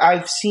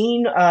I've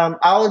seen,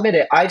 I'll admit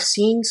it, I've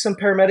seen some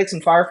paramedics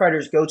and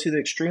firefighters go to the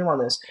extreme on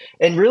this,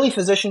 and really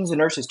physicians and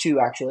nurses too.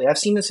 Actually, I've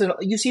seen this.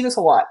 You see this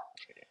a lot,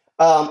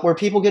 where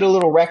people get a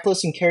little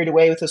reckless and carried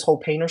away with this whole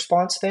pain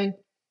response thing.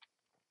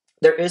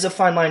 There is a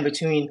fine line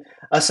between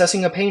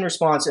assessing a pain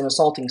response and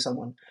assaulting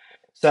someone.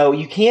 So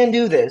you can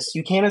do this.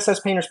 You can assess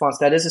pain response.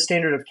 That is a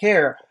standard of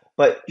care,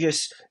 but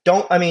just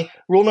don't, I mean,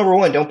 rule number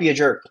one, don't be a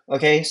jerk,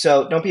 okay?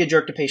 So don't be a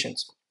jerk to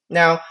patients.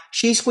 Now,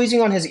 she's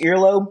squeezing on his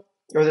earlobe,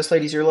 or this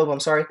lady's earlobe, I'm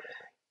sorry.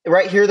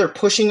 Right here, they're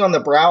pushing on the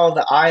brow of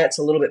the eye. It's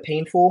a little bit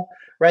painful.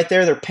 Right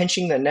there, they're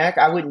pinching the neck.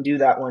 I wouldn't do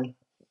that one.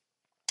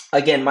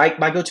 Again, my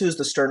go-to is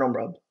the sternum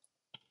rub.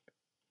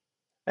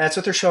 That's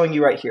what they're showing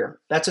you right here.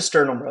 That's a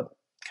sternum rub,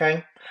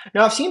 okay?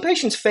 Now, I've seen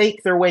patients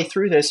fake their way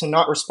through this and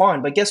not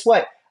respond, but guess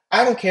what?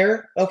 I don't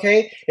care,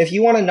 okay? If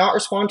you want to not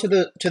respond to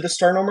the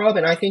sternum rub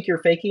and I think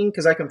you're faking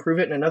because I can prove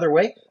it in another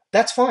way,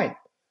 that's fine.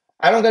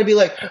 I don't got to be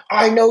like,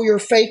 I know you're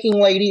faking,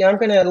 lady. I'm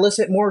going to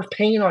elicit more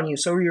pain on you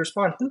so you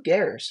respond. Who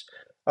cares?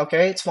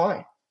 Okay, it's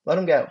fine. Let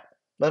them go.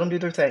 Let them do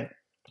their thing.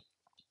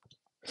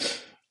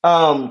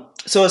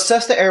 So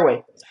assess the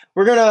airway.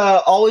 We're going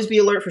to always be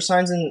alert for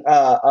signs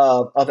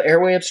of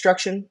airway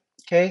obstruction,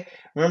 okay?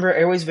 Remember,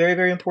 airway is very,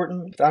 very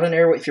important. Without an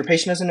airway, if your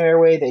patient has an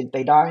airway,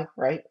 they die,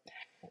 right?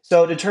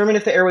 So determine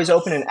if the airway is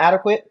open and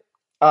adequate.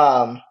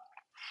 A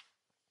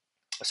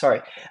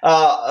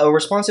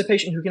responsive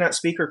patient who cannot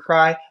speak or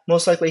cry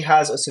most likely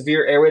has a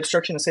severe airway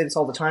obstruction. I say this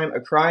all the time. A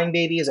crying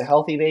baby is a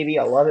healthy baby.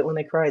 I love it when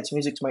they cry. It's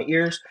music to my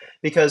ears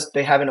because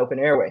they have an open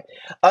airway.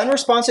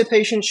 Unresponsive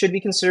patients should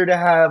be considered to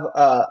have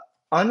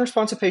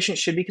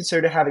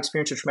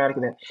experienced a traumatic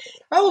event.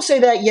 I will say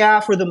that,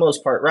 yeah, for the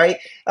most part, right?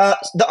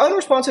 The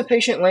unresponsive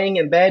patient laying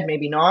in bed,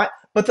 maybe not.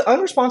 But the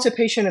unresponsive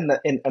patient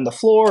in the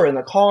floor or in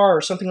the car or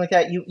something like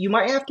that, you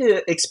might have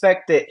to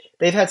expect that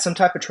they've had some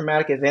type of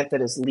traumatic event that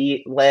has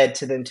led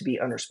to them to be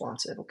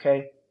unresponsive,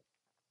 okay?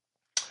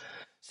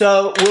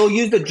 So we'll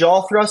use the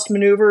jaw thrust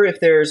maneuver if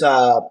there's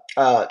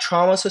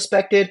trauma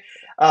suspected.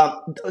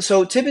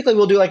 So typically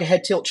we'll do like a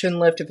head tilt chin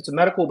lift if it's a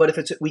medical, but if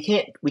it's we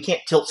can't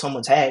tilt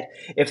someone's head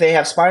if they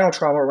have spinal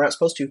trauma. We're not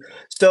supposed to.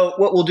 So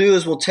what we'll do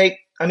is we'll take.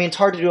 I mean, it's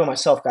hard to do it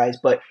myself, guys,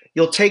 but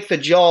you'll take the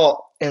jaw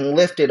and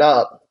lift it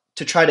up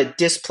to try to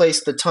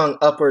displace the tongue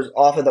upwards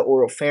off of the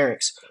oral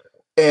pharynx.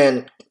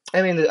 And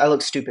I mean, I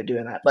look stupid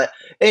doing that, but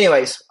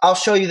anyways, I'll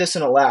show you this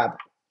in a lab.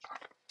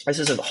 This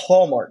is a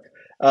hallmark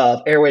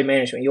of airway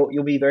management.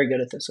 You'll be very good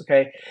at this,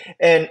 okay?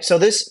 And so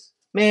this,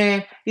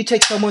 man, you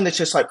take someone that's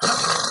just like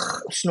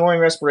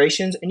snoring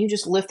respirations, and you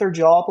just lift their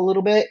jaw up a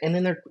little bit, and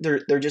then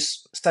they're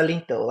just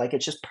stalito, like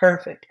it's just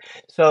perfect.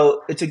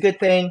 So it's a good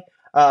thing,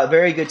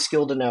 very good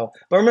skill to know.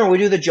 But remember, we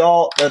do the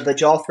jaw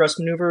thrust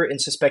maneuver in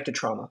suspected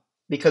trauma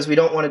because we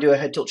don't want to do a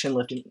head tilt chin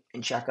lift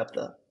and jack up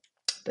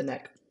the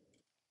neck.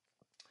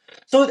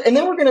 So, and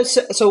then we're going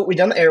to, so we've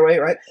done the airway,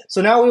 right? So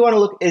now we want to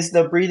look, is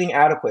the breathing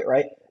adequate,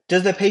 right?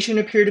 Does the patient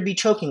appear to be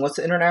choking? What's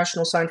the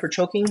international sign for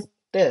choking?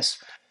 This.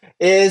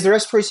 Is the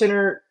respiratory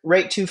center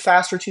rate too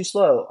fast or too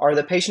slow? Are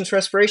the patient's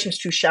respirations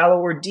too shallow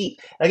or deep?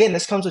 Again,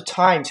 this comes with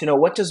time to know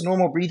what does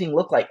normal breathing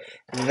look like.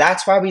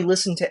 That's why we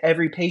listen to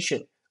every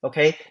patient,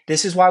 okay?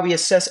 This is why we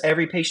assess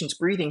every patient's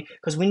breathing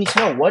because we need to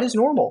know what is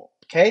normal.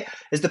 Okay,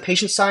 is the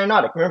patient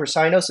cyanotic? Remember,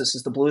 cyanosis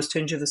is the bluest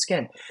tinge of the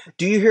skin.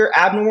 Do you hear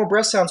abnormal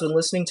breath sounds when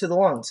listening to the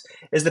lungs?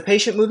 Is the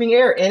patient moving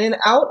air in and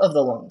out of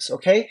the lungs?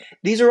 Okay,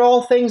 these are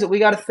all things that we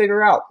got to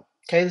figure out.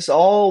 Okay, this is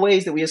all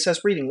ways that we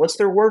assess breathing. What's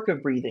their work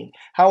of breathing?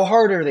 How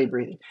hard are they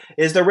breathing?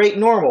 Is the rate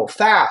normal,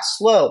 fast,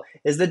 slow?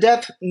 Is the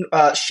depth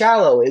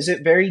shallow? Is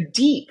it very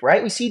deep,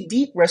 right? We see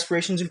deep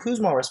respirations and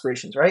Kussmaul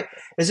respirations, right?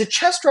 Is it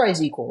chest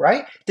rise equal,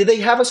 right? Did they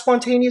have a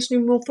spontaneous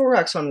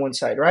pneumothorax on one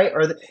side, right?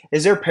 Or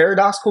is there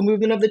paradoxical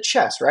movement of the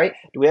chest, right?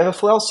 Do we have a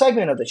flail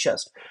segment of the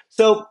chest?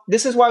 So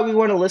this is why we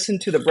want to listen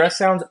to the breath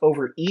sounds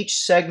over each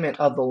segment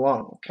of the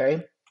lung,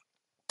 okay?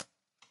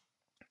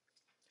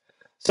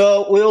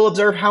 So we'll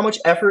observe how much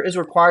effort is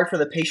required for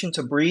the patient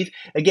to breathe.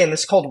 Again,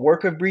 this is called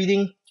work of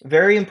breathing.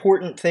 Very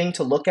important thing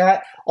to look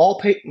at.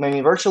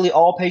 Virtually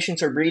all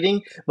patients are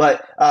breathing,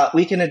 but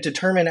we can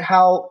determine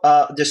how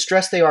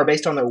distressed they are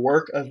based on their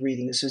work of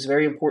breathing. This is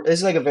very important. This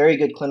is like a very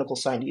good clinical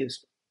sign to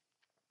use.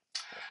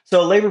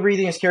 So labor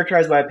breathing is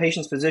characterized by a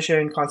patient's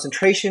position,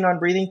 concentration on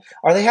breathing.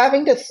 Are they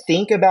having to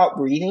think about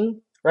breathing?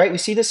 Right? We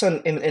see this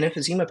in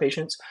emphysema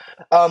patients.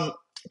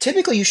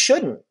 Typically, you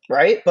shouldn't,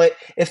 right? But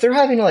if they're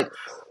having to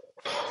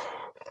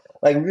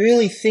like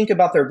really think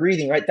about their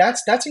breathing, right?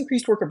 That's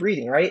increased work of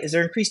breathing, right? Is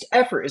there increased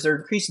effort? Is there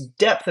increased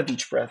depth of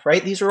each breath,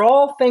 right? These are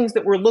all things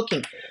that we're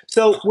looking.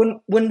 So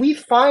when we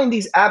find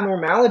these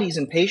abnormalities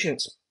in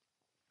patients,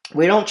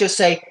 we don't just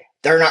say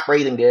they're not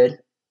breathing good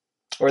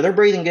or they're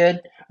breathing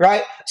good,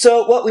 right?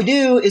 So what we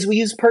do is we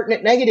use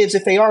pertinent negatives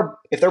if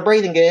they're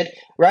breathing good,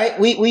 right?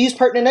 We use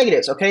pertinent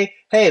negatives, okay?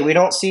 Hey, we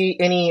don't see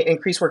any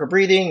increased work of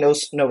breathing,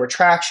 no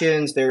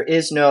retractions, there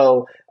is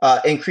no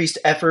increased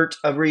effort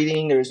of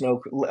breathing, there's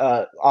no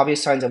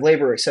obvious signs of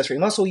labor or accessory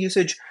muscle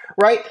usage,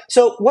 right?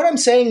 So what I'm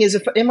saying is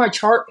if in my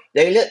chart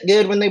they look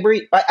good when they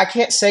breathe, I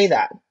can't say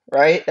that,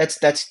 right?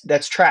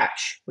 That's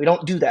trash. We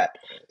don't do that.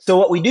 So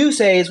what we do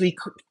say is we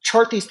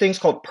chart these things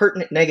called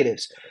pertinent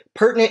negatives.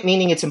 Pertinent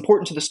meaning it's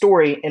important to the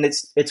story, and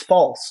it's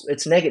false.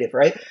 It's negative,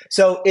 right?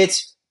 So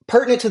it's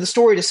pertinent to the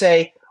story to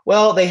say,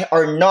 well, they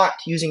are not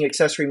using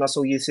accessory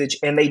muscle usage,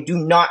 and they do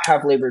not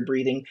have labored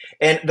breathing,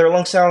 and their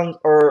lung sound,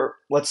 or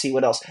let's see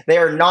what else. They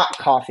are not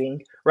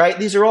coughing, right?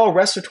 These are all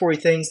respiratory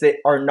things that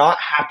are not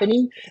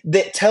happening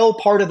that tell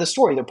part of the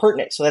story. They're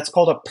pertinent. So that's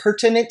called a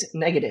pertinent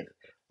negative,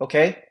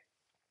 okay?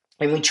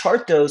 And we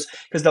chart those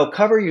because they'll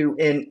cover you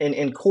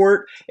in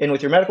court and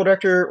with your medical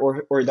director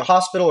or the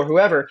hospital or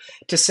whoever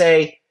to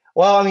say,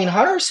 well, I mean,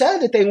 Hunter said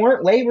that they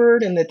weren't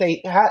labored and that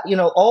they had,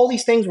 all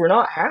these things were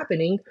not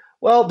happening.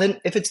 Well, then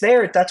if it's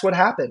there, that's what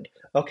happened.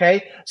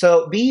 Okay.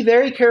 So be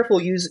very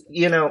careful.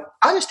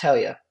 I just tell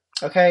you.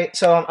 Okay.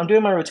 So I'm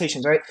doing my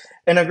rotations, right?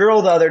 And a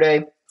girl the other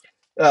day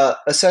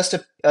assessed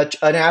an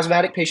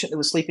asthmatic patient that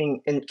was sleeping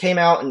and came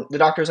out, and the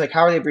doctor was like,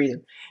 how are they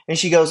breathing? And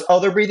she goes,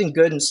 oh, they're breathing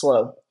good and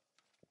slow.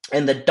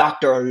 And the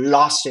doctor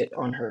lost it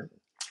on her,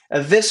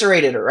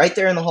 eviscerated her right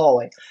there in the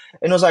hallway,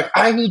 and was like,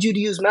 I need you to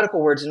use medical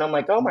words. And I'm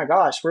like, oh my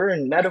gosh, we're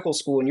in medical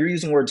school and you're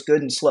using words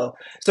good and slow.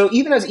 So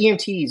even as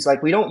EMTs,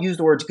 like, we don't use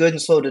the words good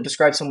and slow to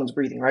describe someone's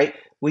breathing, right?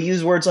 We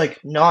use words like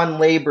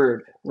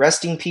non-labored,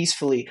 resting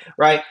peacefully,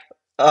 right?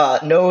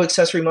 No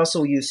accessory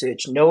muscle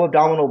usage, no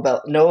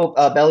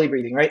belly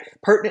breathing, right?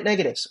 Pertinent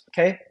negatives,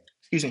 okay?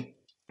 Excuse me.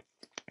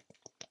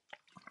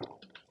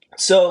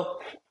 So,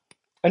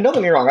 and don't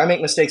get me wrong, I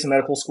make mistakes in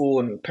medical school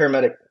and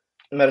paramedic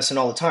medicine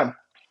all the time.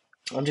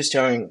 I'm just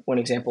sharing one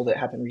example that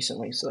happened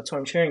recently, so that's why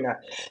I'm sharing that.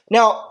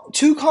 Now,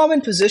 two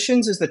common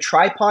positions is the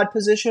tripod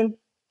position.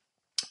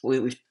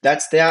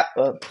 That's that.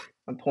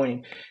 I'm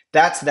pointing.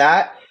 That's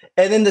that.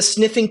 And then the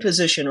sniffing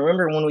position.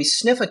 Remember, when we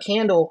sniff a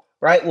candle,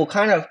 right, we'll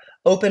kind of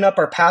open up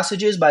our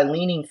passages by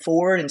leaning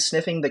forward and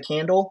sniffing the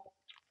candle.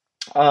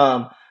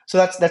 So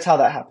that's how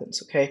that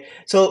happens. Okay.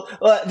 So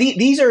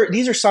these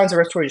are signs of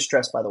respiratory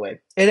distress, by the way.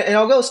 And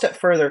I'll go a step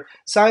further.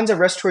 Signs of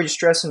respiratory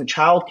distress in a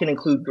child can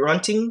include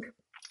grunting.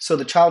 So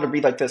the child will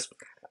breathe like this.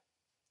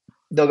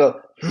 They'll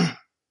go,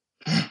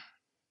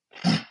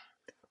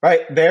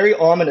 right? Very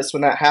ominous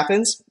when that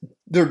happens.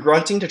 They're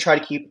grunting to try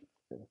to keep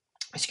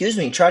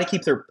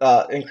their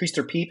increase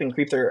their PEEP and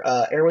keep their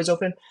airways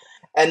open.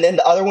 And then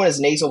the other one is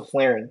nasal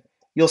flaring.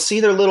 You'll see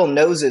their little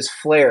noses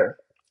flare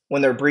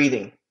when they're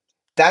breathing.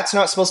 That's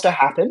not supposed to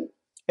happen.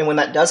 And when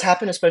that does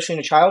happen, especially in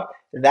a child,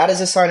 that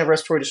is a sign of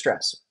respiratory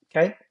distress,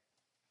 okay?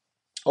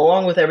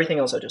 Along with everything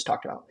else I just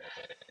talked about.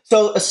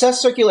 So assess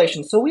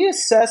circulation. So we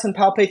assess and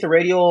palpate the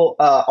radial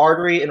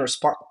artery in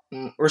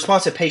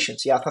responsive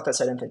patients. Yeah, I thought that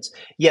said infants.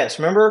 Yes,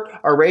 remember,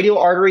 our radial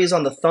artery is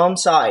on the thumb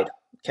side,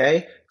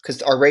 okay?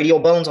 Because our radial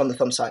bone's on the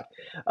thumb side.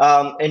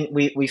 And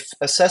we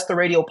assess the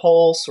radial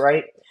pulse,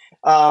 right?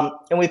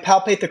 And we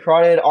palpate the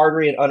carotid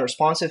artery in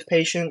unresponsive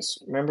patients.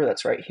 Remember,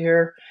 that's right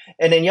here.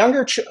 And in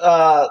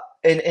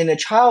in a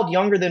child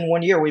younger than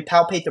 1 year, we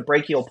palpate the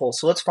brachial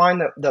pulse. So let's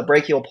find the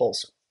brachial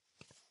pulse.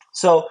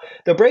 So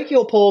the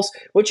brachial pulse,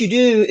 what you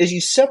do is you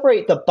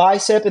separate the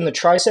bicep and the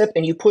tricep,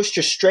 and you push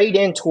just straight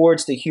in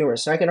towards the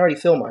humerus. And I can already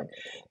feel mine.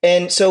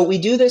 And so we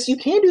do this. You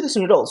can do this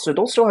in adults. So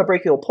adults still have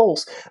brachial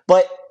pulse,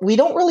 but we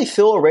don't really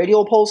feel a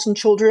radial pulse in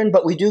children,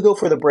 but we do go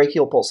for the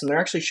brachial pulse. And they're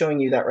actually showing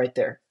you that right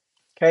there.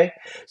 Okay.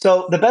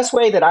 So the best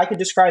way that I could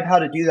describe how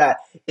to do that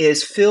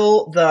is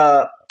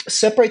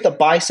separate the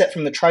bicep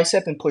from the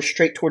tricep and push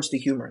straight towards the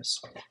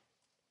humerus.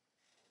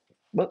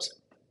 Whoops.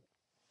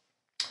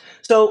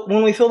 So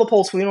when we feel the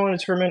pulse, we want to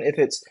determine if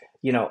it's,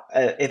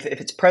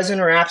 if it's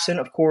present or absent,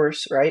 of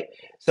course, right?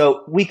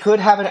 So we could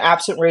have an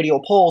absent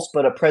radial pulse,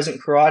 but a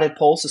present carotid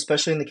pulse,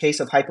 especially in the case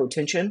of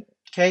hypotension,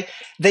 okay?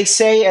 They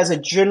say as a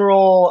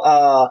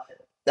general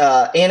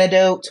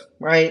antidote,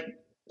 right?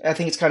 I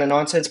think it's kind of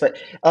nonsense, but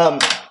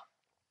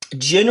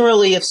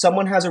generally, if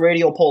someone has a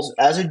radial pulse,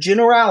 as a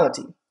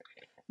generality,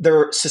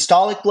 their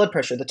systolic blood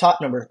pressure, the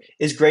top number,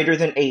 is greater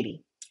than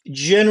 80.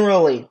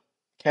 Generally,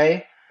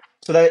 okay?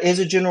 So that is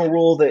a general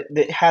rule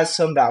that has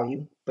some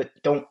value, but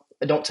don't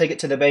take it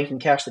to the bank and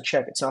cash the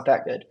check. It's not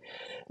that good.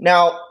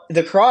 Now,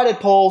 the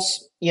carotid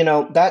pulse,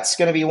 that's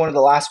going to be one of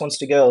the last ones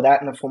to go,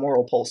 that and the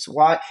femoral pulse.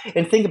 Why?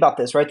 And think about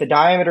this, right? The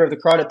diameter of the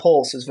carotid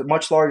pulse is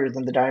much larger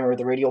than the diameter of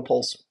the radial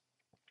pulse.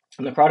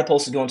 And the carotid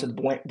pulse is going to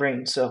the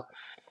brain. So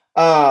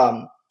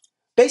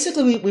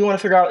basically, we want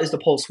to figure out, is the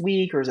pulse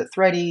weak, or is it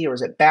thready, or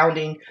is it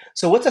bounding?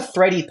 So what's a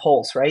thready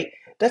pulse, right?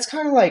 That's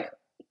kind of like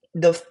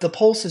the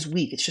pulse is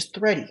weak. It's just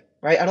thready.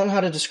 right? I don't know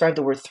how to describe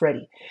the word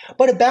thready.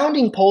 But a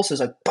bounding pulse is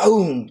like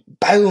boom,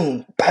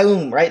 boom,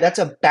 boom, right? That's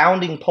a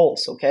bounding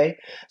pulse, okay?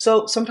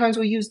 So sometimes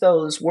we use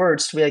those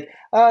words to be like,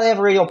 oh, they have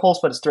a radial pulse,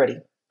 but it's thready,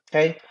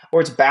 okay?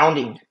 Or it's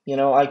bounding,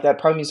 like that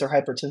probably means they're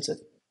hypertensive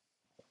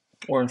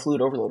or in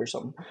fluid overload or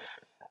something.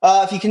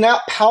 If you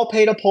cannot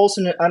palpate a pulse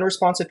in an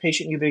unresponsive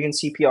patient, you begin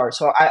CPR.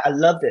 So I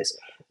love this.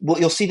 Well,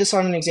 you'll see this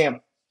on an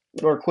exam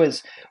or a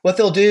quiz. What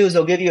they'll do is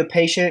they'll give you a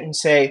patient and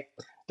say,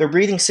 they're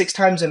breathing 6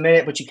 times a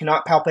minute, but you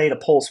cannot palpate a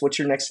pulse. What's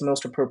your next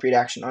most appropriate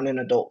action on an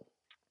adult?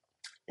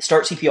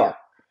 Start CPR.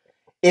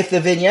 If the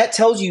vignette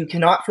tells you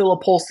cannot feel a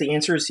pulse, the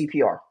answer is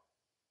CPR.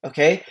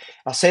 Okay?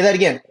 I'll say that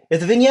again. If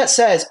the vignette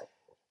says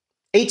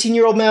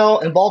 18-year-old male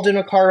involved in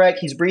a car wreck,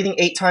 he's breathing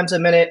 8 times a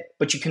minute,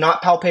 but you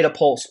cannot palpate a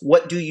pulse,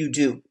 what do?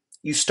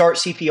 You start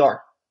CPR.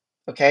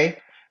 Okay?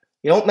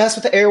 You don't mess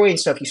with the airway and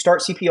stuff. You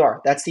start CPR.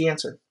 That's the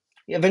answer.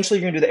 Eventually,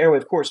 you're going to do the airway,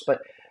 of course,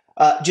 but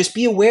just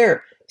be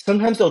aware.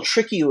 Sometimes they'll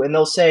trick you and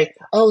they'll say,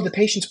 oh, the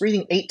patient's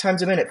breathing 8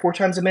 times a minute, 4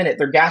 times a minute.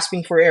 They're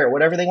gasping for air,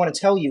 whatever they want to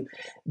tell you.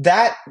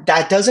 That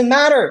doesn't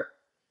matter.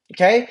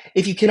 Okay?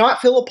 If you cannot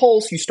feel a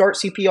pulse, you start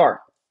CPR.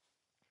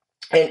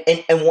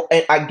 And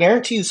I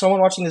guarantee you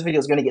someone watching this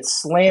video is going to get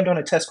slammed on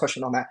a test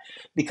question on that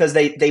because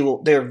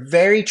they're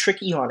very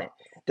tricky on it.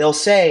 They'll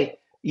say,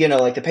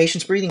 like the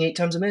patient's breathing 8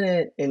 times a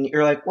minute, and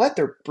you're like, what?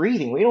 They're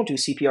breathing. We don't do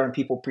CPR on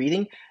people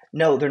breathing.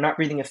 No, they're not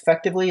breathing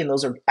effectively, and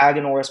those are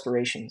agonal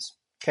respirations.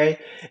 Okay?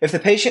 If the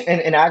patient,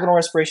 and agonal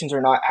respirations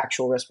are not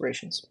actual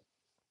respirations.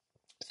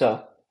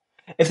 So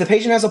if the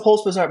patient has a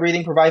pulse but is not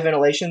breathing, provide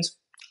ventilations.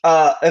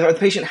 If the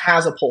patient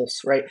has a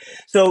pulse, right?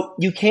 So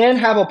you can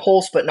have a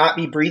pulse but not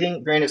be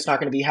breathing. Granted, it's not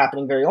going to be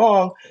happening very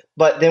long,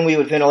 but then we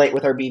would ventilate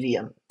with our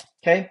BVM.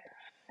 Okay.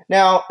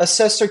 Now,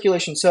 assess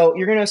circulation. So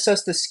you're going to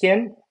assess the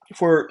skin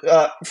for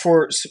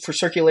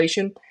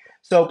circulation.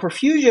 So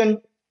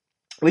perfusion,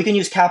 we can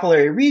use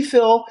capillary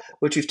refill,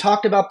 which we've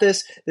talked about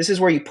this. This is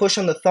where you push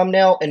on the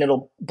thumbnail and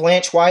it'll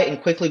blanch white and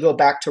quickly go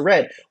back to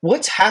red.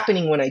 What's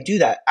happening when I do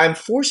that? I'm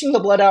forcing the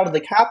blood out of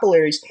the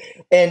capillaries,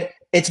 and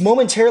it's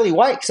momentarily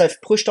white because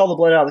I've pushed all the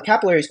blood out of the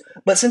capillaries.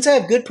 But since I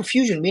have good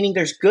perfusion, meaning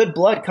there's good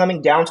blood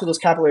coming down to those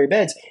capillary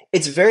beds,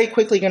 it's very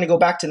quickly going to go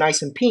back to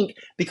nice and pink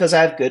because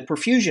I have good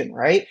perfusion,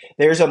 right?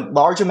 There's a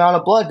large amount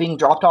of blood being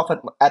dropped off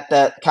at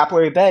the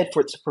capillary bed for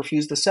it to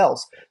perfuse the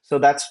cells. So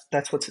that's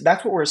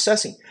what we're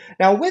assessing.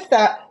 Now, with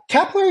that,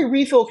 capillary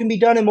refill can be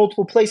done in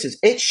multiple places.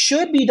 It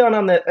should be done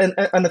on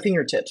the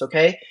fingertips,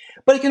 okay?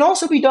 But it can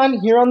also be done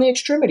here on the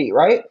extremity,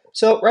 right?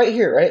 So right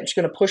here, right? I'm just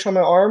going to push on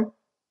my arm,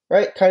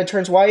 right? Kind of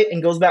turns white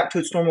and goes back to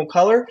its normal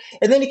color.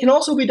 And then it can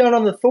also be done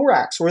on the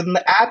thorax or in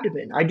the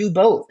abdomen. I do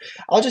both.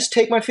 I'll just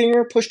take my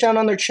finger, push down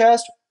on their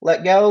chest,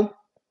 let go.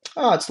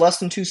 Oh, it's less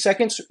than 2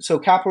 seconds. So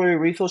capillary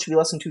refill should be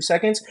less than 2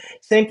 seconds.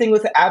 Same thing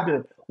with the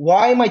abdomen.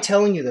 Why am I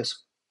telling you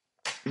this?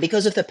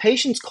 Because if the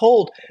patient's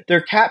cold, their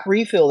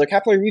capillary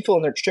refill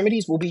in their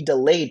extremities will be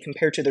delayed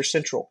compared to their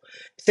central.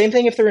 Same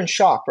thing if they're in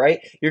shock, right?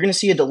 You're going to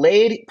see a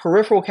delayed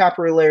peripheral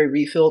capillary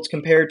refill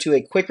compared to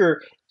a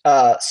quicker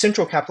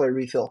central capillary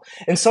refill.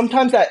 And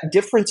sometimes that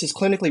difference is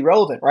clinically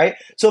relevant, right?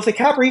 So if the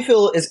cap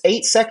refill is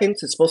 8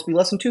 seconds, it's supposed to be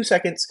less than 2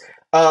 seconds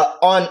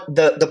on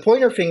the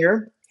pointer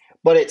finger,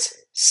 but it's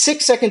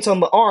 6 seconds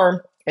on the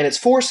arm and it's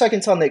 4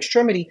 seconds on the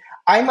extremity,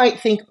 I might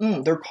think,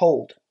 they're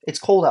cold. It's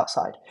cold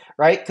outside,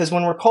 right? Because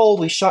when we're cold,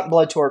 we shunt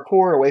blood to our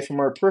core away from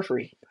our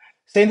periphery.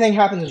 Same thing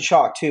happens in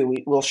shock too.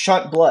 We'll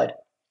shunt blood.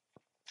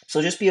 So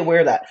just be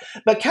aware of that.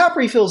 But cap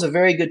refill is a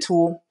very good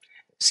tool.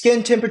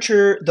 Skin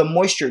temperature, the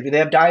moisture. Do they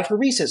have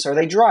diaphoresis? Are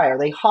they dry? Are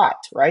they hot,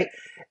 right?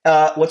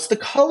 What's the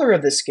color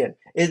of the skin?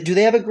 Do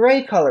they have a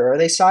gray color? Are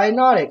they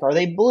cyanotic? Are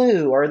they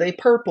blue? Are they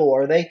purple?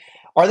 Are they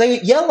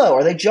yellow?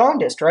 Are they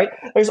jaundiced, right?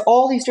 There's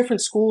all these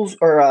different schools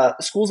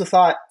of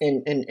thought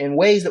and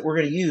ways that we're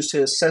going to use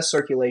to assess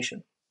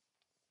circulation.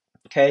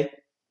 Okay.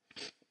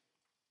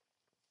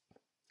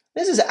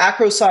 This is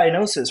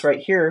acrocyanosis right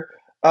here.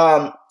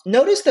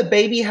 Notice the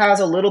baby has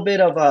a little bit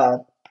of a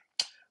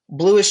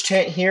bluish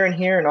tint here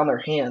and on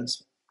their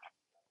hands.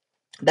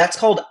 That's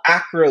called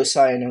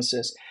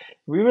acrocyanosis.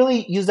 We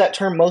really use that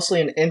term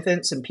mostly in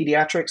infants and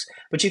pediatrics,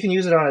 but you can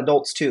use it on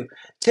adults too.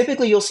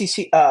 Typically, you'll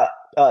see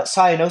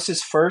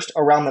cyanosis first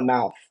around the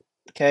mouth.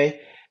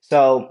 Okay,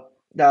 so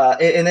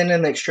and then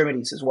in the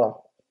extremities as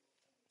well.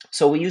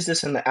 So we use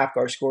this in the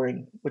APGAR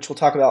scoring, which we'll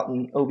talk about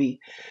in OB.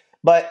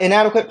 But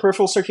inadequate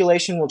peripheral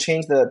circulation will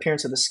change the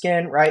appearance of the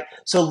skin, right?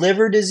 So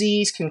liver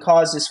disease can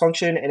cause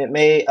dysfunction, and it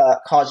may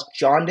cause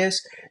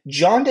jaundice.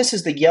 Jaundice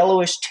is the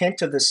yellowish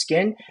tint of the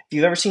skin. If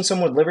you've ever seen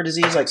someone with liver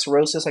disease, like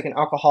cirrhosis, like an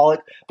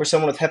alcoholic, or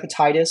someone with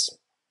hepatitis,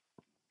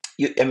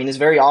 it's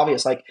very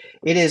obvious. Like,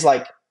 it is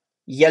like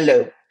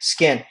yellow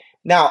skin.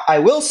 Now, I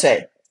will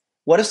say,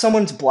 what if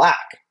someone's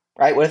black,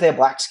 right? What if they have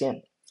black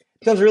skin?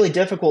 It becomes really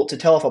difficult to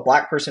tell if a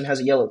black person has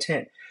a yellow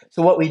tint.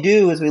 So what we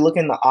do is we look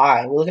in the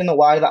eye. We look in the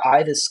wide of the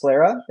eye, the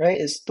sclera, right?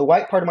 Is the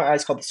white part of my eye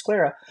is called the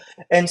sclera.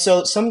 And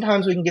so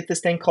sometimes we can get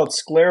this thing called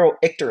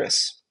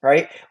scleroicterus,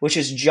 right? Which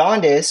is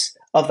jaundice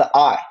of the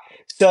eye.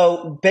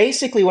 So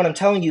basically what I'm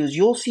telling you is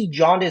you'll see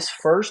jaundice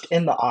first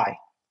in the eye.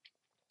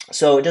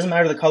 So it doesn't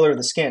matter the color of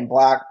the skin,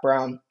 black,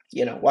 brown,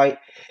 white.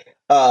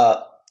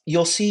 Uh,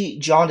 you'll see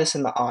jaundice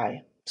in the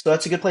eye. So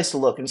that's a good place to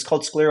look, and it's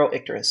called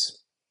scleroicterus.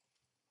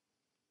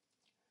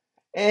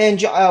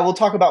 And we'll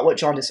talk about what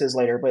jaundice is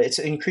later, but it's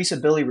increased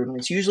bilirubin.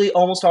 It's usually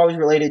almost always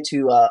related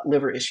to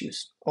liver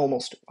issues,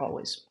 almost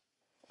always.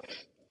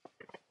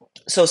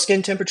 So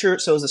skin temperature,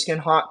 so is the skin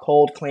hot,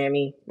 cold,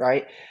 clammy,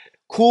 right?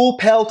 Cool,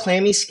 pale,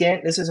 clammy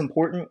skin, this is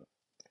important.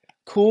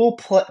 Cool,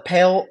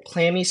 pale,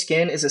 clammy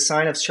skin is a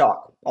sign of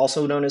shock,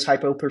 also known as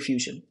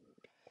hypoperfusion.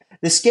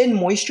 The skin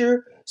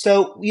moisture,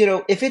 so,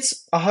 if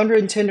it's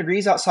 110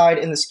 degrees outside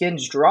and the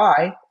skin's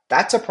dry,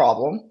 that's a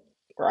problem,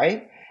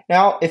 right?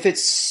 Now, if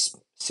it's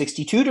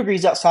 62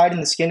 degrees outside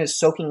and the skin is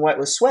soaking wet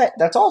with sweat,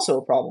 that's also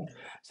a problem.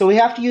 So we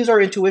have to use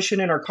our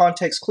intuition and our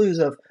context clues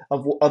of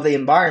the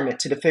environment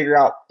to figure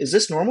out, is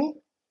this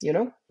normal?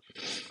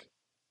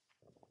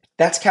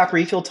 That's cap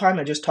refill time.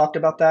 I just talked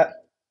about that.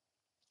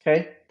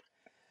 Okay.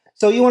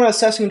 So you want to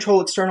assess and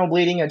control external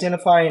bleeding,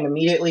 identify and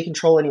immediately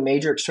control any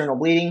major external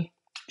bleeding.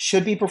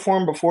 Should be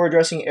performed before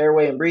addressing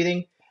airway and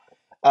breathing.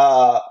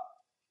 Yeah,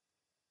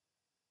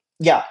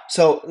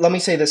 so let me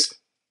say this.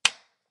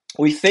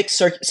 We fix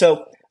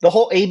so the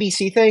whole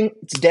ABC thing,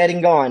 it's dead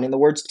and gone in the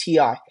words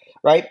TI,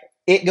 right?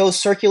 It goes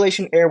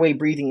circulation, airway,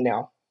 breathing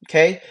now.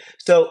 Okay.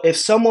 So if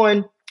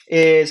someone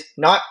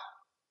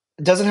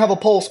doesn't have a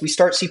pulse, we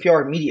start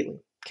CPR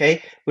immediately.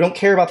 Okay. We don't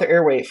care about the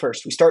airway at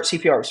first. We start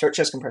CPR, we start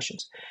chest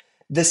compressions.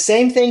 The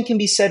same thing can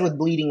be said with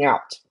bleeding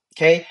out.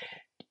 Okay.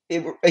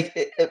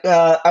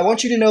 I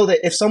want you to know that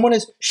if someone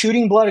is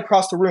shooting blood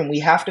across the room, we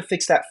have to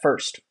fix that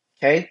first.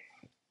 Okay.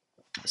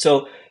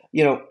 So,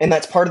 and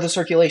that's part of the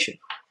circulation.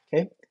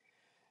 Okay.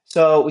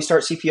 So we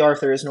start CPR if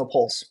there is no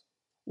pulse.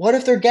 What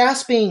if they're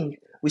gasping?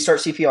 We start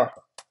CPR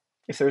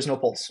if there is no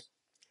pulse.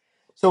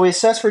 So we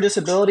assess for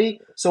disability.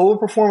 So we'll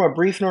perform a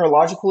brief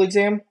neurological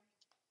exam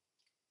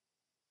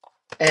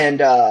and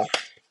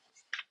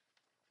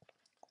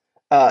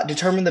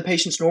determine the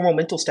patient's normal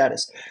mental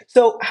status.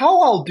 So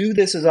how I'll do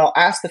this is I'll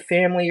ask the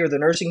family or the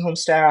nursing home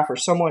staff or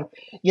someone,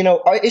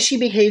 is she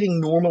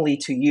behaving normally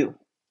to you?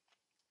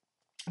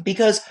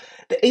 Because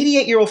the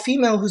 88-year-old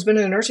female who's been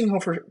in a nursing home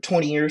for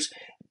 20 years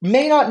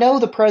may not know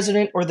the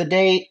president or the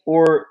date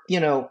or,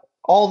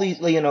 all these,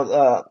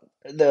 the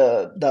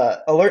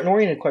alert and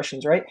oriented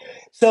questions, right?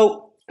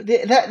 So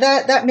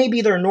that may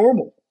be their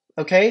normal,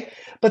 okay?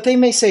 But they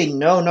may say,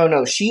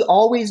 no, she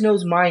always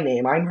knows my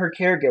name. I'm her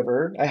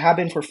caregiver. I have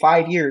been for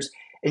 5 years,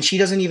 and she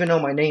doesn't even know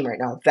my name right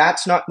now.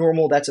 That's not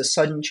normal. That's a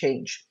sudden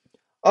change.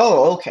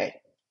 Oh, okay,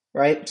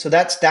 right? So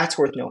that's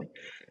worth knowing.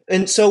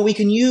 And so we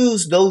can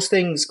use those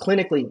things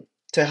clinically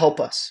to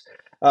help us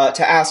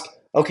to ask,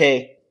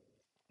 okay,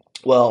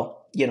 well,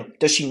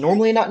 does she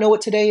normally not know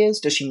what today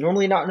is? Does she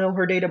normally not know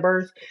her date of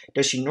birth?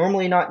 Does she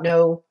normally not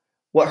know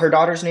what her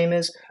daughter's name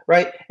is?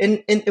 Right?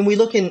 And we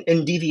look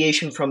in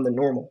deviation from the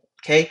normal.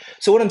 Okay.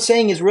 So what I'm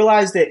saying is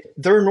realize that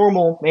their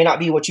normal may not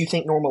be what you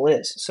think normal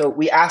is. So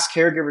we ask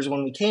caregivers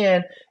when we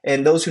can,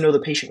 and those who know the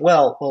patient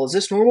well, is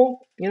this normal?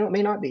 It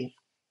may not be.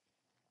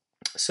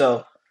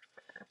 So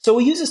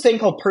we use this thing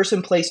called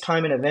person, place,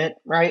 time, and event,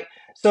 right?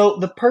 So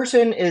the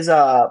person is,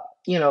 can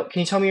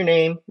you tell me your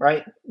name,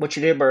 right? What's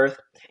your date of birth?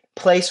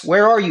 Place,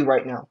 where are you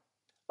right now?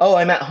 Oh,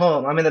 I'm at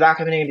home. I'm in the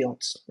back of an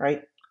ambulance,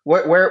 right?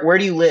 Where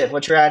do you live?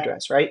 What's your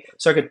address, right?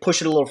 So I could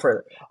push it a little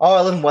further. Oh,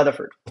 I live in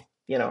Weatherford,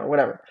 or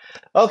whatever.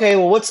 Okay,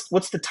 well,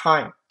 what's the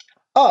time?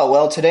 Oh,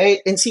 well,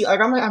 today, and see, I'm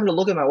having to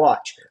look at my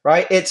watch,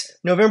 right? It's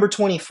November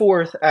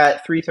 24th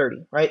at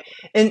 3:30, right?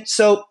 And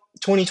so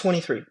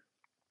 2023.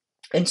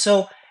 And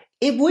so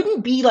it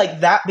wouldn't be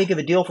like that big of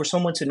a deal for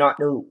someone to not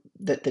know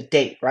the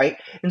date, right?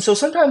 And so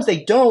sometimes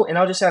they don't, and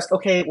I'll just ask,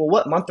 okay, well,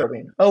 what month are we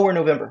in? Oh, we're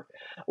November.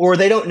 Or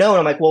they don't know, and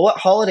I'm like, well, what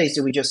holidays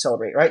did we just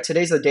celebrate, right?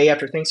 Today's the day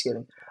after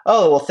Thanksgiving.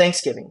 Oh, well,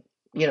 Thanksgiving,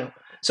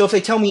 So if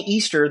they tell me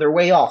Easter, they're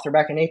way off. They're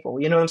back in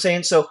April. You know what I'm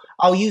saying? So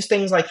I'll use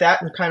things like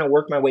that and kind of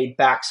work my way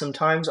back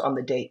sometimes on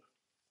the date.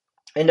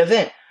 An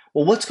event.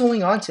 Well, what's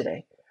going on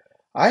today?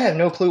 I have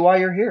no clue why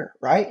you're here,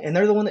 right? And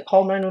they're the one that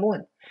called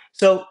 911.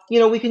 So,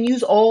 we can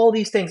use all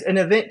these things. An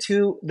event,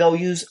 too, they'll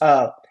use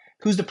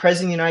who's the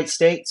president of the United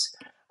States.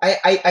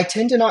 I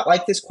tend to not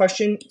like this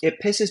question. It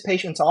pisses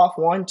patients off.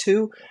 1,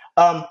 2.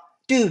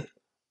 Dude,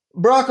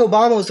 Barack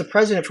Obama was the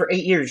president for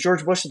 8 years.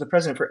 George Bush was the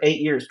president for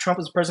 8 years. Trump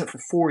was the president for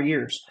 4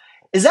 years.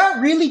 Is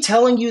that really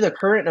telling you the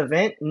current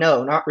event?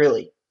 No, not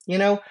really.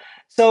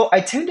 So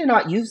I tend to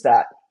not use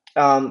that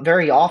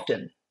very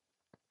often.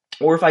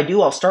 Or if I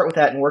do, I'll start with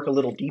that and work a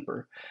little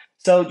deeper.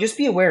 So just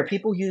be aware,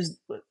 people use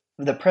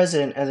the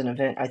president as an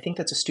event. I think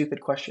that's a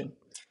stupid question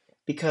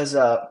because,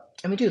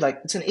 dude,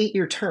 it's an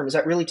 8-year term. Is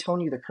that really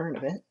telling you the current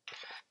event?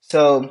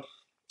 So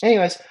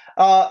anyways,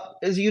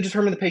 as you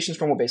determine the patient's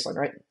normal baseline,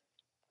 right?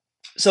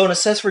 So an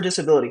assess for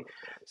disability.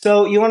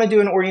 So you want to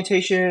do an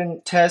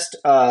orientation test,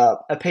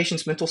 a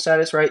patient's mental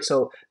status, right?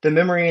 So the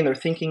memory and their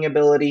thinking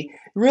ability.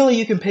 Really,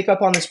 you can pick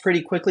up on this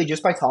pretty quickly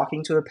just by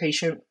talking to a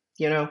patient,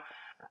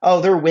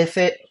 oh, they're with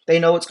it. They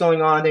know what's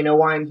going on. They know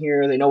why I'm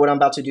here. They know what I'm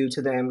about to do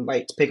to them,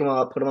 like to pick them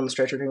up, put them on the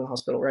stretcher, take them to the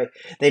hospital, right?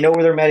 They know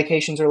where their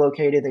medications are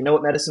located. They know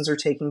what medicines are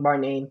taking by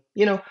name.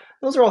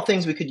 Those are all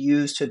things we could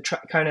use to try,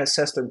 kind of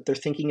assess their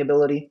thinking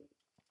ability.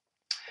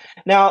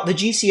 Now, the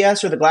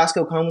GCS or the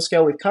Glasgow Coma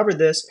Scale, we've covered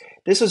this.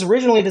 This was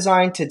originally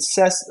designed to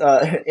assess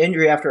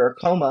injury after a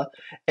coma,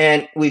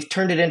 and we've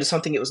turned it into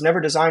something it was never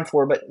designed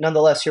for, but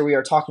nonetheless, here we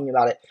are talking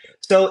about it.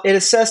 So it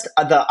assessed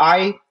the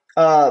eye,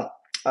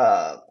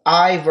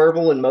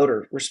 verbal, and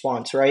motor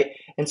response, right?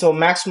 And so a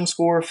maximum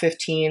score of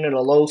 15 and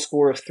a low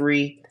score of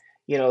 3.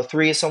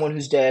 3 is someone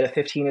who's dead. A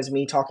 15 is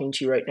me talking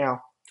to you right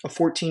now. A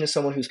 14 is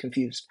someone who's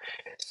confused.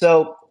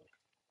 So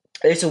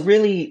it's a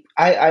really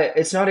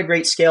it's not a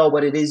great scale,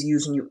 but it is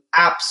used, and you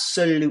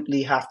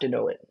absolutely have to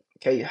know it.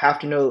 Okay, you have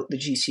to know the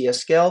GCS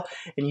scale,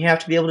 and you have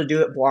to be able to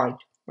do it blind,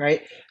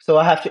 right? So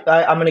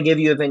I'm going to give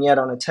you a vignette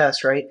on a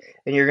test, right?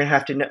 And you're going to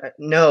have to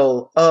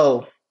know,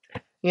 oh,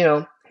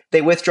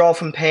 they withdraw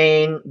from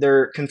pain,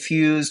 they're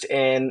confused,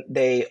 and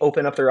they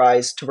open up their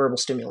eyes to verbal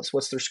stimulus.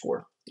 What's their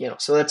score?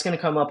 So that's going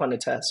to come up on the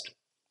test.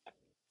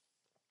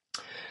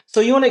 So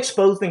you want to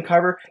expose then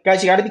cover.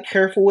 Guys, you got to be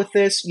careful with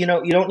this. You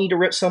don't need to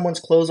rip someone's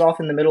clothes off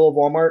in the middle of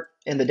Walmart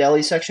in the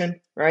deli section,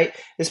 right?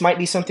 This might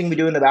be something we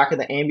do in the back of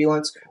the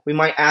ambulance. We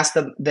might ask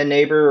the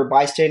neighbor or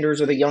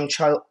bystanders or the young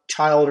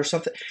child or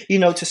something,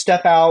 to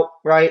step out,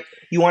 right?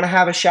 You want to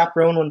have a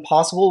chaperone when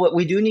possible, but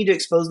we do need to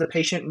expose the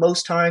patient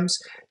most times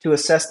to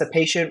assess the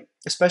patient,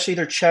 especially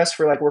their chest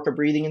for like work of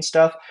breathing and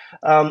stuff.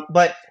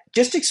 But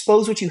just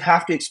expose what you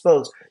have to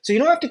expose. So you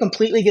don't have to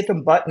completely get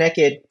them butt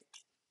naked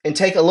and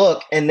take a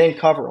look and then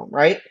cover them,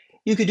 right?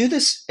 You could do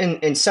this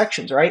in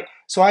sections, right?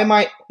 So I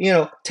might,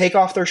 take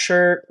off their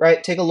shirt,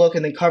 right? Take a look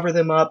and then cover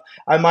them up.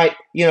 I might,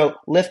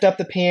 lift up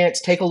the pants,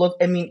 take a look.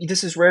 I mean,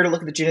 this is rare to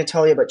look at the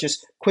genitalia, but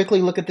just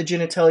quickly look at the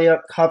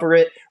genitalia, cover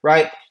it,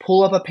 right?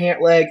 Pull up a pant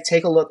leg,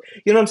 take a look.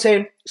 You know what I'm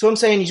saying? So I'm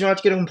saying you don't have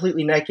to get them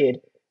completely naked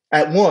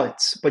at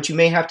once, but you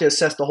may have to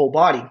assess the whole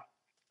body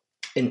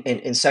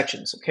in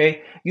sections,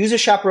 okay? Use a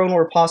chaperone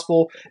where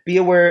possible. Be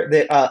aware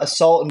that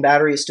assault and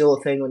battery is still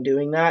a thing when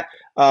doing that.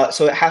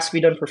 So it has to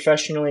be done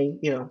professionally,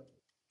 so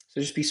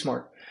just be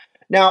smart.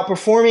 Now,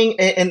 performing,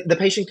 and the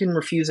patient can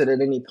refuse it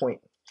at any point,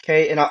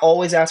 okay? And I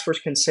always ask for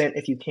consent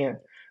if you can,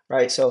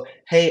 right? So,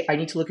 hey, I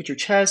need to look at your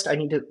chest. I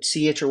need to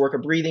see at your work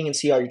of breathing and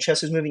see how your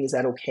chest is moving. Is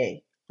that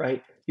okay,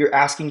 right? You're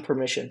asking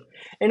permission.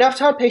 And I've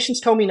had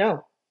patients tell me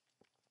no,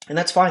 and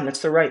that's fine.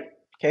 That's their right,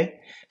 okay?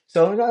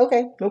 So,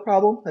 okay, no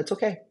problem. That's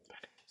okay.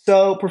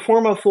 So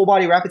perform a full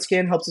body rapid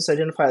scan helps us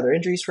identify other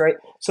injuries, right?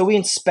 So we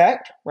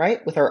inspect,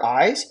 right, with our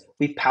eyes,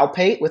 we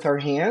palpate with our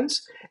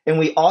hands, and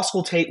we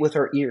auscultate with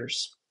our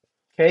ears,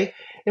 okay?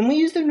 And we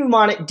use the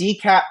mnemonic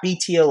DCAP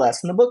BTLS,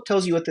 and the book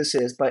tells you what this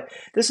is, but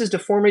this is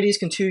deformities,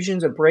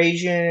 contusions,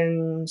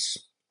 abrasions,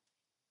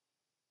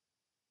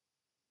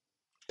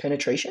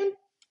 penetration,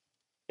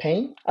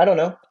 pain? I don't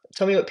know.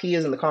 Tell me what P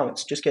is in the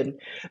comments. Just kidding.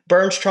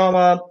 Burns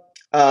trauma,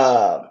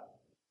 God,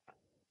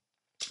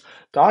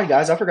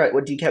 guys, I forgot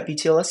what DCAP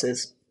BTLS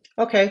is.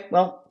 Okay,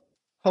 well,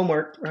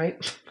 homework,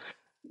 right?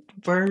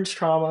 Burns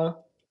trauma.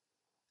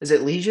 Is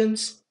it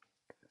lesions?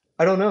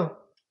 I don't know.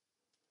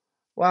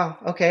 Wow,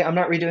 okay, I'm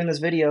not redoing this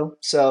video,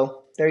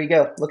 so there you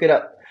go. Look it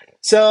up.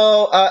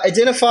 So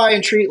identify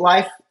and treat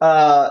life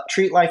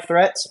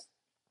threats.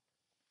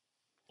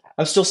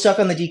 I'm still stuck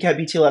on the DCAP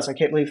BTLS. I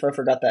can't believe I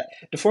forgot that.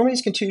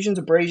 Deformities, contusions,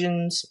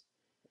 abrasions,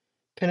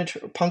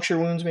 puncture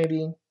wounds,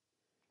 maybe.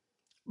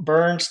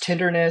 Burns,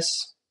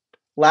 tenderness,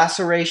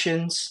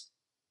 lacerations.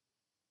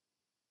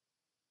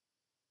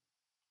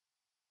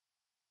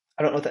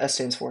 I don't know what the S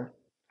stands for.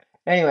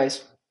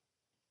 Anyways,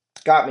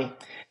 got me.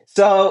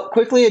 So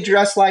quickly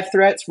address life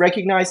threats,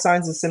 recognize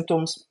signs and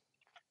symptoms.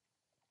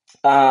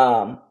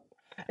 And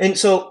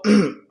so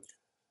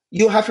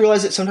you'll have to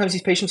realize that sometimes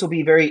these patients will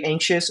be very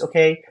anxious.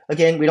 Okay,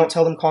 again, we don't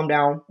tell them calm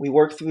down. We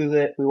work through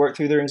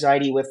their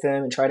anxiety with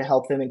them and try to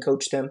help them and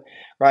coach them.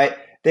 Right?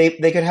 They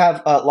could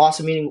have loss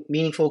of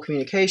meaningful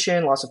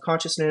communication, loss of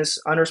consciousness,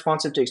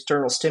 unresponsive to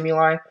external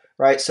stimuli.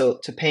 Right? So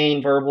to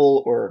pain,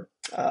 verbal or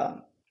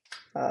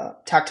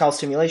tactile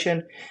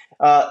stimulation.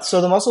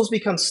 So the muscles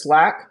become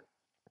slack.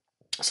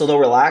 So they'll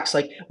relax.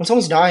 Like when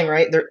someone's dying,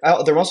 right?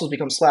 Their muscles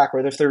become slack.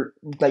 Or if they're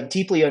like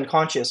deeply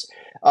unconscious,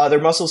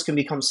 their muscles can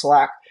become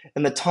slack,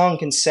 and the tongue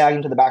can sag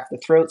into the back of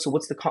the throat. So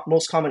what's the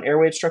most common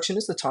airway obstruction?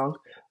 Is the tongue.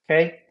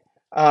 Okay,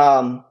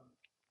 and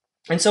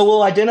so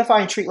we'll identify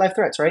and treat life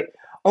threats. Right?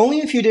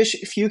 Only a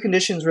few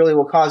conditions really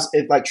will cause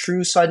it, like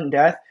true sudden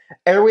death.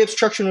 Airway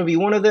obstruction would be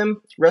one of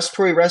them.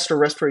 Respiratory arrest or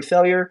respiratory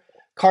failure,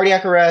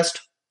 cardiac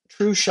arrest,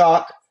 true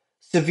shock,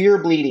 severe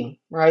bleeding,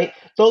 right?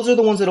 Those are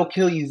the ones that'll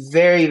kill you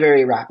very,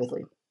 very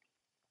rapidly.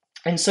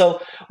 And so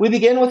we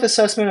begin with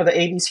assessment of the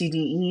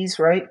ABCDEs,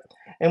 right?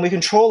 And we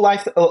control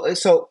life.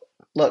 So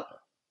look,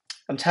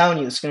 I'm telling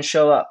you, it's going to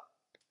show up.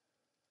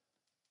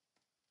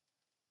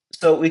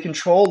 So we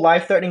control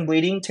life-threatening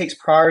bleeding takes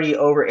priority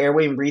over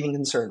airway and breathing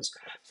concerns.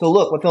 So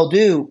look, what they'll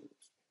do,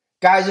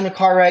 guy's in a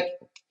car wreck,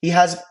 he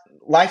has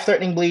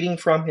life-threatening bleeding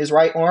from his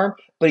right arm,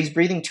 but he's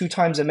breathing 2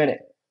 times a minute.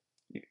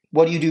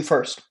 what do you do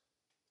first?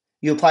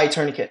 You apply a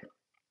tourniquet,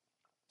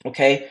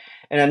 okay?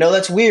 And I know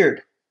that's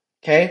weird,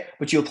 okay?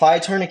 But you apply a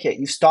tourniquet,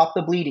 you stop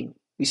the bleeding,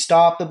 we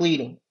stop the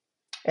bleeding,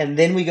 and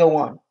then we go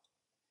on.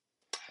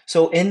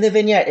 So in the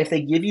vignette, if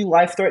they give you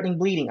life-threatening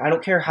bleeding, I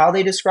don't care how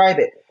they describe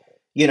it,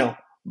 you know,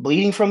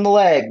 bleeding from the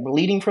leg,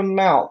 bleeding from the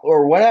mouth,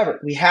 or whatever,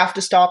 we have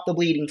to stop the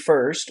bleeding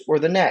first, or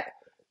the neck.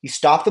 You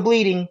stop the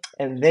bleeding,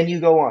 and then you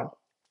go on.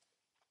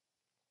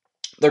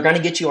 They're going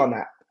to get you on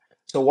that.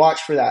 So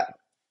watch for that.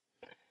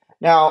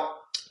 Now,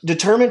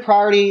 determine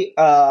priority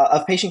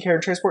of patient care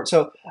and transport.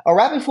 So a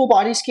rapid full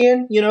body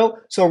scan,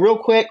 so real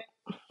quick,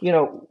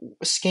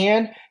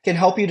 scan can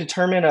help you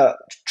determine a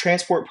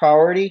transport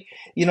priority.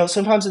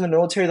 Sometimes in the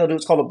military, they'll do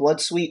what's called a blood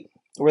sweep,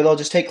 where they'll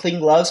just take clean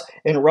gloves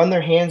and run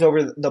their hands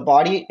over the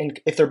body. And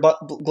if their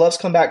gloves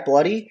come back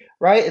bloody,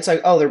 right, it's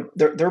like, oh,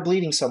 they're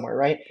bleeding somewhere,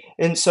 right?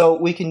 And so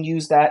we can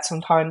use that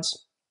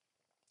sometimes.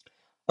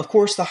 Of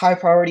course, the high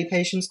priority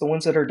patients, the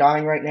ones that are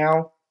dying right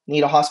now,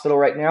 need a hospital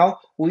right now,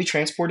 will be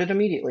transported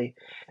immediately.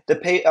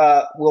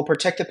 Will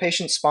protect the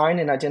patient's spine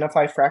and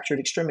identify fractured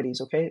extremities.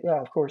 Okay, yeah,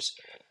 of course.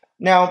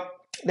 Now,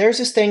 there's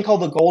this thing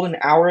called the golden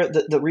hour.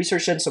 The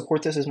research doesn't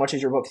support this as much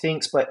as your book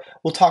thinks, but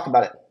we'll talk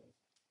about it.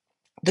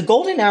 The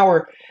golden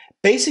hour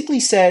basically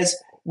says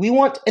we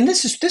want, and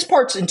this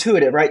part's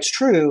intuitive, right? It's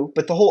true,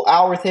 but the whole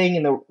hour thing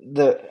and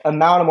the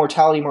amount of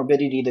mortality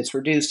morbidity that's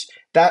reduced,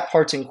 that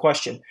part's in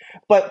question.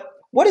 But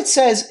what it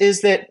says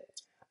is that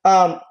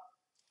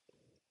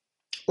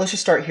let's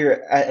just start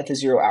here at the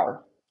 0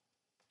 hour.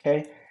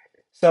 Okay,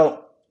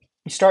 so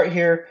you start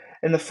here.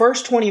 In the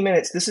first 20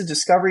 minutes, this is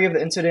discovery of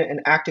the incident and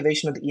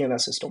activation of the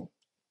EMS system.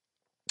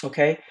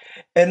 Okay,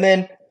 and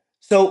then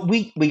so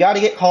we got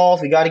to get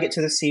calls, we got to get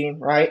to the scene,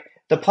 right?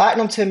 The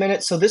platinum 10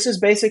 minutes. So this is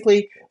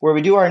basically where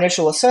we do our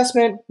initial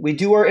assessment, we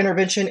do our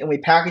intervention, and we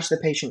package the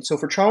patient. So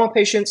for trauma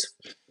patients,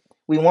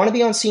 we want to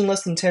be on scene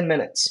less than 10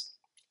 minutes.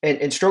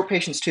 And stroke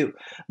patients too.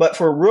 But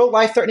for real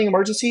life-threatening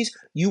emergencies,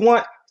 you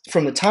want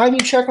from the time you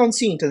check on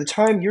scene to the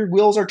time your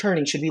wheels are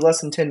turning should be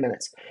less than 10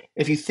 minutes.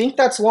 If you think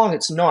that's long,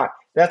 it's not.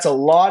 That's a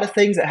lot of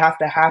things that have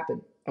to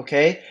happen,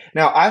 okay?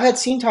 Now, I've had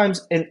scene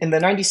times in the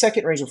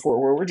 90-second range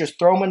before where we're just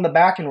throwing them in the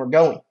back and we're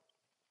going.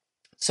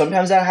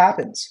 Sometimes that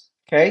happens,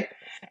 okay?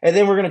 And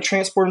then we're going to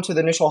transport them to the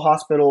initial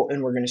hospital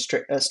and we're going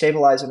to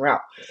stabilize and route.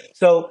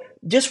 So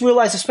just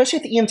realize, especially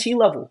at the EMT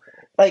level,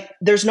 like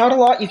there's not a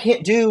lot you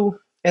can't do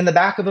in the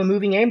back of a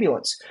moving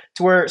ambulance,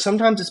 to where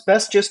sometimes it's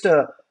best just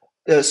to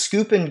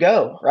scoop and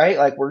go, right?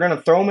 Like we're going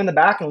to throw them in the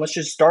back and let's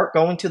just start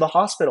going to the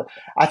hospital.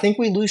 I think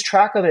we lose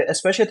track of it,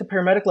 especially at the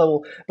paramedic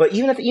level, but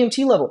even at the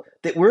EMT level,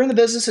 that we're in the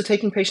business of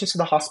taking patients to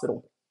the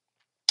hospital.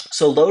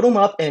 So load them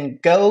up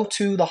and go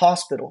to the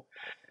hospital.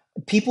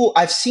 People,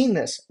 I've seen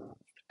this.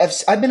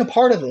 I've been a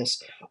part of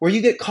this, where you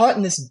get caught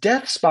in this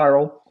death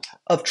spiral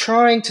of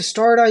trying to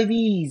start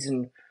IVs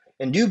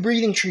and do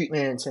breathing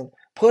treatments and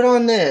put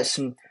on this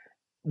and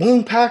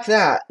wound pack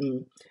that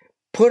and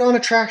put on a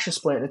traction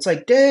splint. It's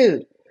like,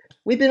 dude,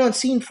 we've been on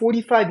scene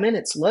 45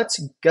 minutes.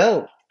 Let's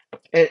go.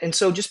 And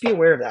so just be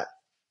aware of that.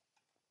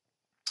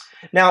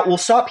 Now, we'll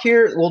stop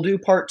here. We'll do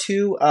part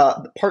two.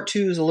 Part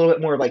two is a little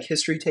bit more like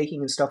history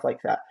taking and stuff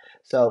like that.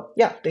 So,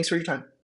 yeah, thanks for your time.